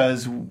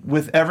 Because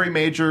with every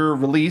major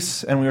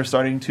release, and we were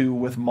starting to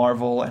with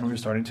Marvel, and we were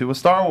starting to with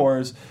Star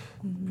Wars,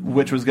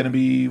 which was going to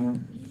be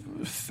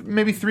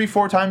maybe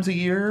 3-4 times a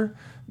year,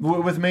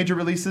 with major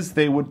releases,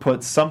 they would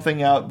put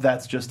something out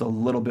that's just a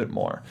little bit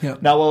more.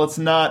 Now, while it's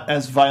not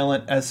as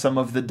violent as some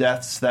of the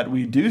deaths that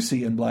we do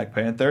see in Black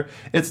Panther,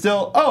 it's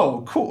still,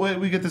 cool.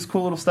 We get this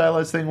cool little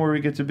stylized thing where we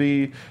get to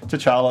be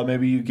T'Challa.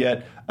 Maybe you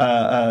get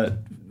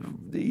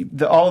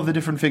all of the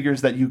different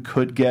figures that you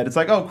could get. It's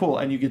like, oh, cool.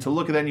 And you get to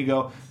look at that and you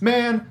go,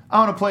 man, I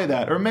want to play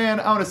that. Or,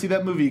 man, I want to see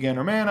that movie again.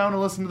 Or, man, I want to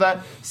listen to that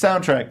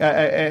soundtrack.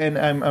 And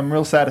I'm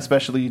real sad,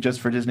 especially just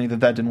for Disney, that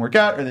didn't work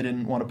out, or they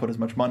didn't want to put as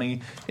much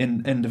money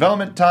in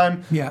development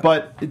time.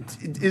 But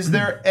is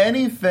there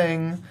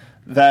anything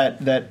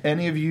that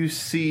any of you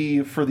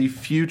see for the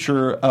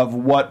future of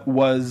what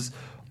was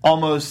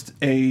almost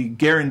a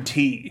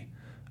guarantee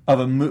of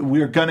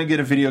we're going to get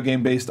a video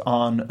game based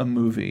on a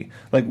movie?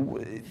 Like,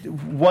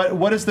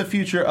 what is the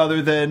future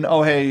other than,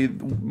 hey,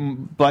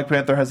 Black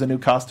Panther has a new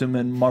costume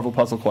in Marvel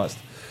Puzzle Quest?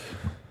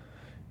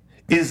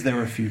 Is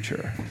there a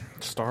future?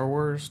 Star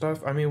Wars stuff?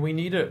 I mean, we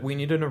need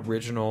an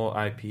original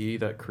IP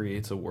that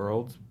creates a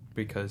world,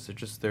 because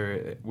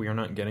we are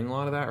not getting a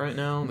lot of that right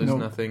now. There's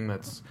nothing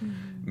that's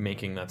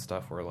making that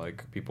stuff where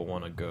people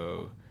want to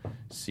go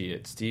see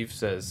it. Steve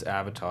says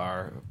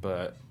Avatar,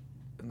 but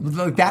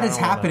look, that is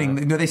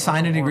happening. They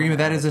signed an agreement.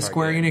 That is a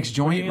Square Enix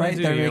joint, right?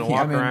 They're making.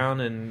 Walk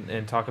around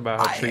and talk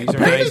about how trees are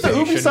nice. The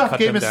Ubisoft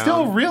game is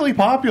still really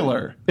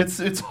popular.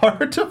 It's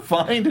hard to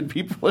find, and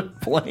people are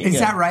playing. Is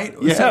that right?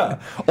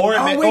 Yeah.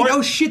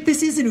 Shit!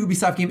 This is an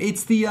Ubisoft game.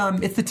 It's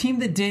the team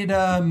that did.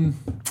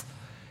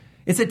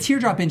 It's a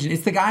Teardrop Engine.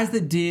 It's the guys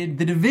that did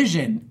The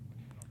Division.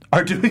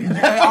 Are doing the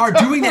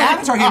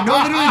Avatar game. No,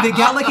 literally, they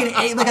got like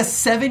a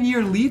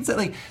 7-year lead. So,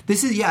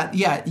 this is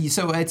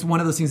So it's one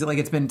of those things that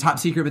it's been top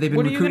secret, but they've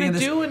been recruiting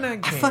this. What are you gonna do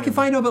in that game? I fucking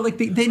find out, but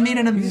they made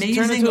an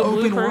amazing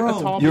open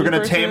world. You're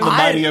gonna tame the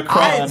mighty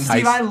Akron.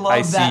 Steve, I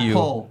love that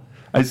pull.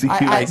 I see you.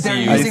 They're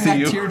using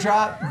that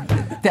Teardrop,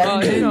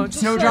 that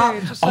Snowdrop.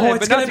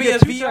 It's gonna be a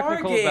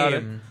VR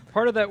game.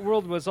 Part of that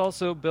world was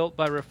also built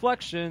by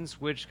Reflections,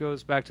 which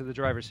goes back to the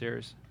Driver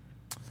series.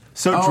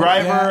 So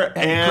Driver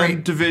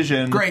and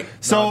Division. Great.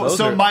 So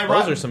those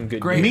are some good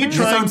Great. Me That's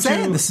what trying I'm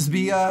saying. to. This is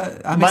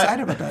I'm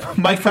excited about that.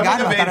 My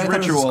coming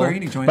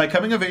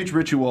of age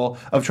ritual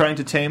of trying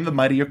to tame the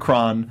mighty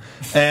Akron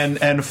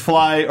and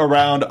fly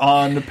around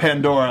on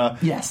Pandora.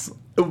 Yes.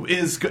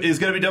 Is going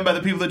to be done by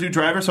the people that do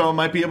Driver, so I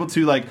might be able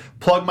to like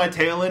plug my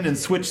tail in and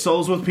switch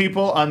souls with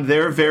people on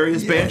their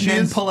various Banshees.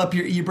 And then pull up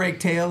your e-brake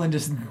tail and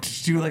just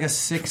do like a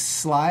 6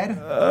 slide.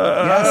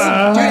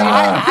 Yes. Dude,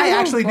 I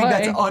actually think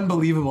that's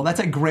unbelievable.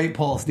 That's a great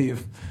pull,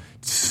 Steve.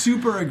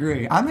 Super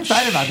agree. I'm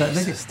excited about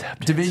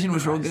that. Division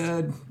was real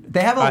good.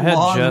 They have a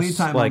long lead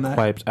time on that.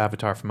 Wiped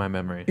Avatar from my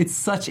memory. It's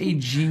such a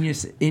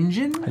genius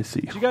engine. I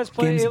see. Did you guys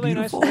play Alien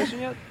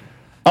Isolation yet?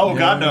 Oh,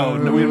 God,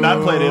 no. We have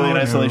not played Alien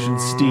Isolation,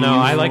 Steve. No,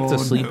 I like to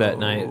sleep at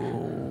night.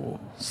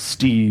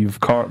 Steve.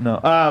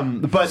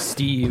 But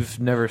Steve,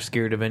 never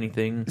scared of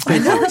anything. I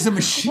know, he's a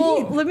machine.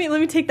 Well, let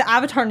me take the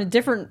Avatar in a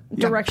different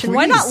direction. please.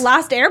 Why not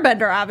Last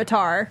Airbender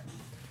Avatar?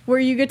 Where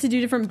you get to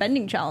do different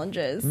bending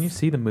challenges. Can you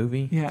see the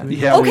movie? Yeah.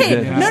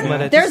 Okay,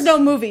 no, there's no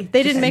movie.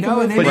 They didn't make a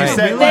movie. But you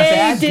said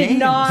they did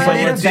not. But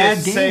you did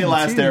say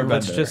Last Airbender.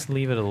 Let's just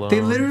leave it alone. They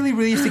literally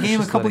released a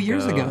game a couple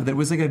years ago that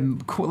was like a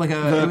the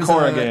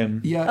Korra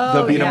game. Yeah.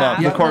 The beat 'em up.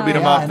 The Korra beat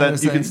 'em up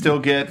that you can still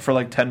get for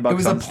like $10 It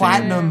was a on Steam.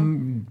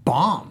 platinum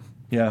bomb.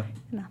 Yeah.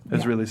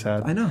 It's really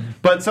sad. I know.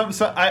 But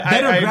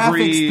I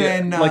agree,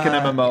 than, like an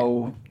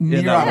MMO.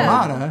 Nier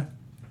Automata.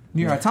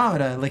 Nier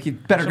Automata, like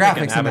better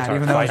graphics than that,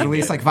 even though it was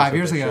released like 5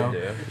 years ago.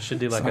 It should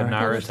do like a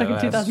It's like in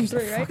Naruto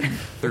 2003, right?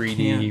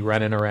 3D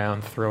running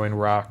around throwing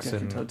rocks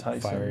and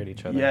fire at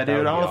each other. Yeah,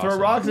 dude, I want to throw awesome.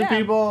 rocks at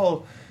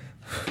people.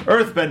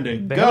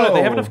 Earthbending. They Go.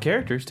 have enough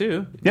characters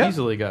too. Yeah.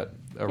 Easily got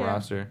a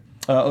roster.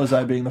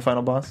 Ozai being the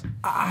final boss.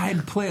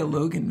 I'd play a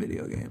Logan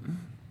video game.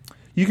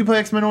 You can play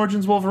X-Men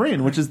Origins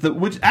Wolverine, which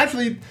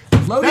actually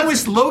Logan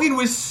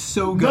was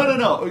so good.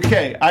 No.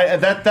 Okay,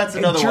 that's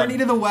another Journey one.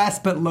 to the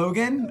West, but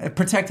Logan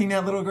protecting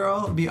that little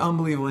girl would be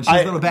unbelievable. And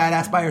she's a little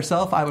badass by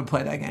herself. I would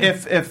play that game.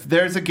 If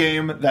there's a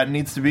game that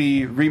needs to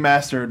be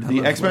remastered,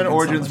 the X-Men Logan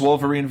Origins so much.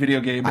 Wolverine video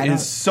game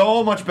is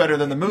so much better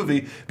than the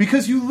movie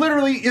because you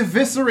literally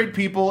eviscerate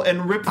people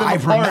and rip them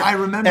apart. I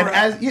remember.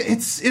 And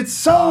it's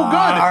so good.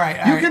 All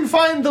right. You can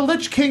find the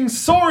Lich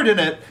King's sword in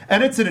it,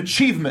 and it's an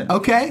achievement.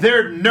 Okay.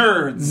 They're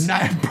nerds.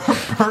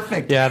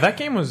 Perfect. Yeah, that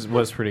game was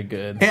pretty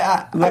good.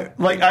 Yeah, it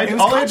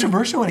was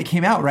controversial when it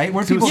came out, right?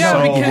 Where people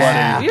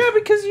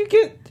because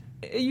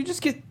you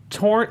just get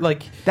torn.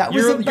 Like that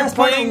was you're the best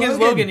part of playing as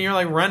Logan. Logan, and you're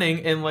like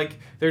running, and like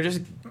they're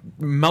just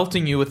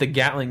melting you with a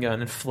Gatling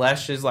gun, and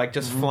flesh is like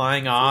just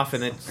flying off,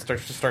 and it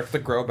starts to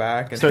grow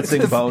back and starts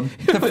seeing bone.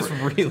 It was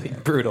really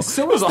brutal.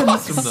 So it was was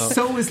awesome though.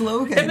 So was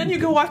Logan. And then you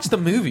go watch the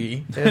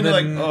movie, and they're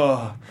like,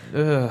 oh,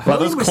 wow,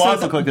 those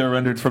claws look like they were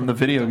rendered from the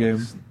video game.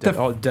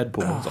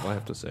 Deadpool is all I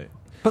have to say.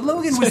 But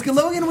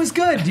Logan was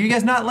good. Do you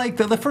guys not like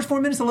the first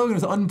 4 minutes of Logan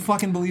was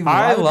unfucking believable?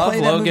 I love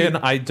Logan.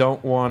 I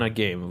don't want a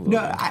game of Logan.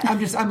 No,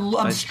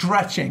 I'm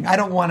stretching. I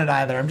don't want it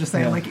either. I'm just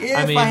saying,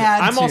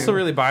 I'm also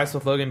really biased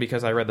with Logan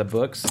because I read the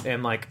books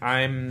and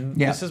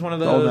this is one of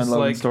those Old Man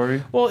Logan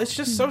story. Well, it's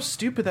just so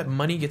stupid that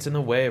money gets in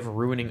the way of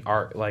ruining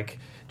art. Like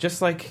just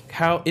like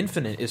how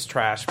Infinite is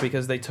trash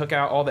because they took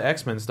out all the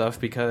X-Men stuff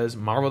because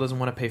Marvel doesn't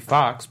want to pay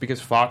Fox because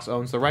Fox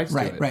owns the rights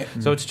to it. Right.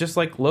 So it's just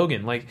like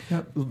Logan. Like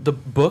the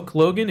book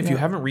Logan, if you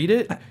haven't read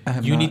it,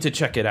 you need to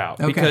check it out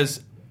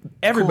because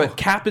everybody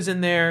Cap is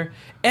in there.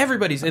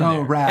 Everybody's in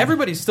there. Rad.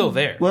 Everybody's still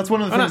there. Well, that's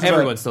one of the things. Not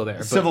everyone's still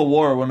there. Civil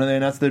War. When they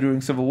announced they're doing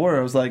Civil War,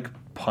 I was like,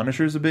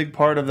 Punisher's a big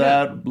part of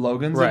that.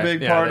 Logan's a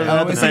big part of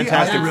that. The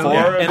Fantastic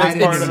Four is a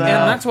big part of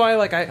that. And that's why,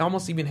 I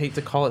almost even hate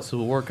to call it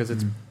Civil War because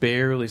it's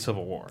barely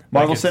Civil War.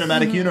 Marvel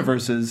Cinematic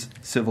Universe's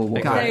Civil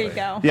War. There you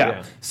go.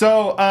 Yeah.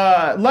 So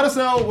let us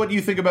know what you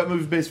think about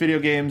movie-based video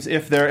games.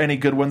 If there are any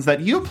good ones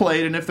that you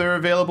played, and if they're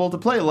available to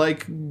play,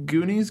 like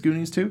Goonies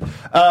 2.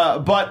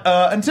 But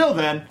until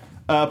then,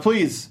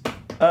 please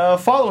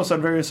follow us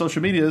on various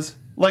social medias.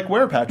 Like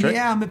where, Patrick?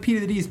 Yeah, I'm at Pete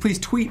of the D's. Please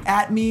tweet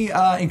at me.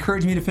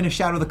 Encourage me to finish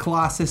Shadow of the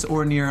Colossus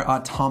or Nier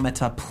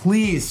Automata.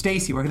 Please.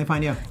 Stacy, where can they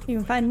find you? You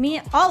can find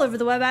me all over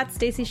the web at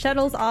Stacy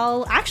Shuttles.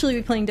 I'll actually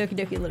be playing Doki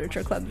Doki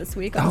Literature Club this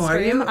week on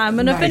stream. I'm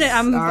going to finish.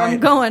 I'm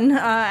going.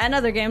 And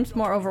other games,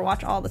 more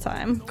Overwatch all the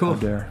time. Cool.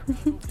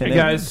 Hey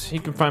guys, you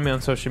can find me on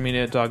social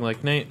media at Dog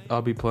Like Nate.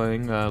 I'll be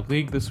playing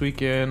League this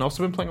weekend.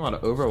 Also been playing a lot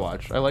of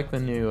Overwatch. I like the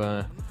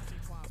new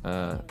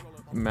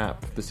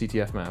map, the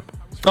CTF map.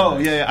 Oh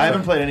yeah, I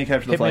haven't played any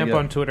Capture the Flag yet. Hit me up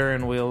on Twitter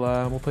and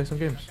we'll play some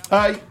games.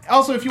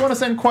 Also, if you want to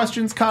send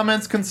questions,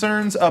 comments,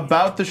 concerns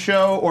about the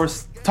show, or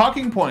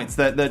talking points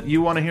that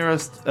you want to hear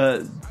us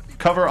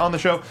cover on the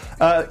show,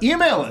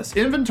 email us,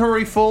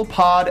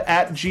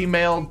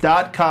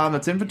 inventoryfullpod@gmail.com.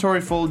 That's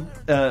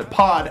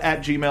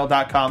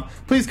inventoryfullpod@gmail.com.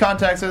 Please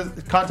contact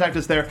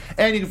us there,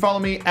 and you can follow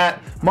me at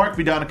Mark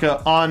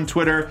Bidonica on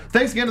Twitter.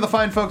 Thanks again to the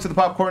fine folks at the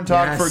Popcorn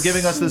Talk for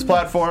giving us this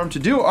platform to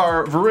do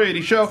our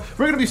variety show.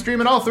 We're going to be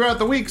streaming all throughout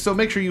the week, so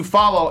make sure you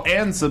follow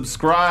and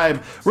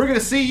subscribe. We're going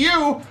to see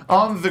you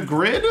on the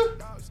grid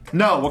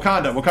No,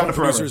 Wakanda forever.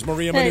 Producers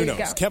Maria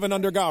Menounos, Kevin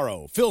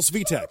Undergaro, Phil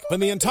Svitek,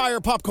 and the entire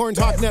Popcorn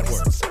Talk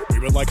Network. We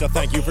would like to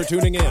thank you for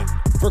tuning in.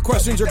 For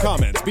questions or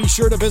comments, be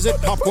sure to visit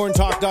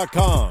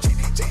popcorntalk.com.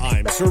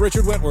 I'm Sir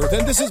Richard Wentworth,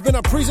 and this has been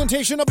a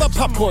presentation of the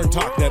Popcorn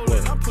Talk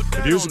Network.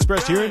 The views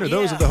expressed herein are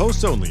those of the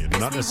hosts only and do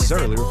not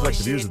necessarily reflect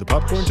the views of the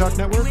Popcorn Talk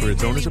Network or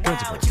its owners or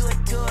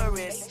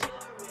principals.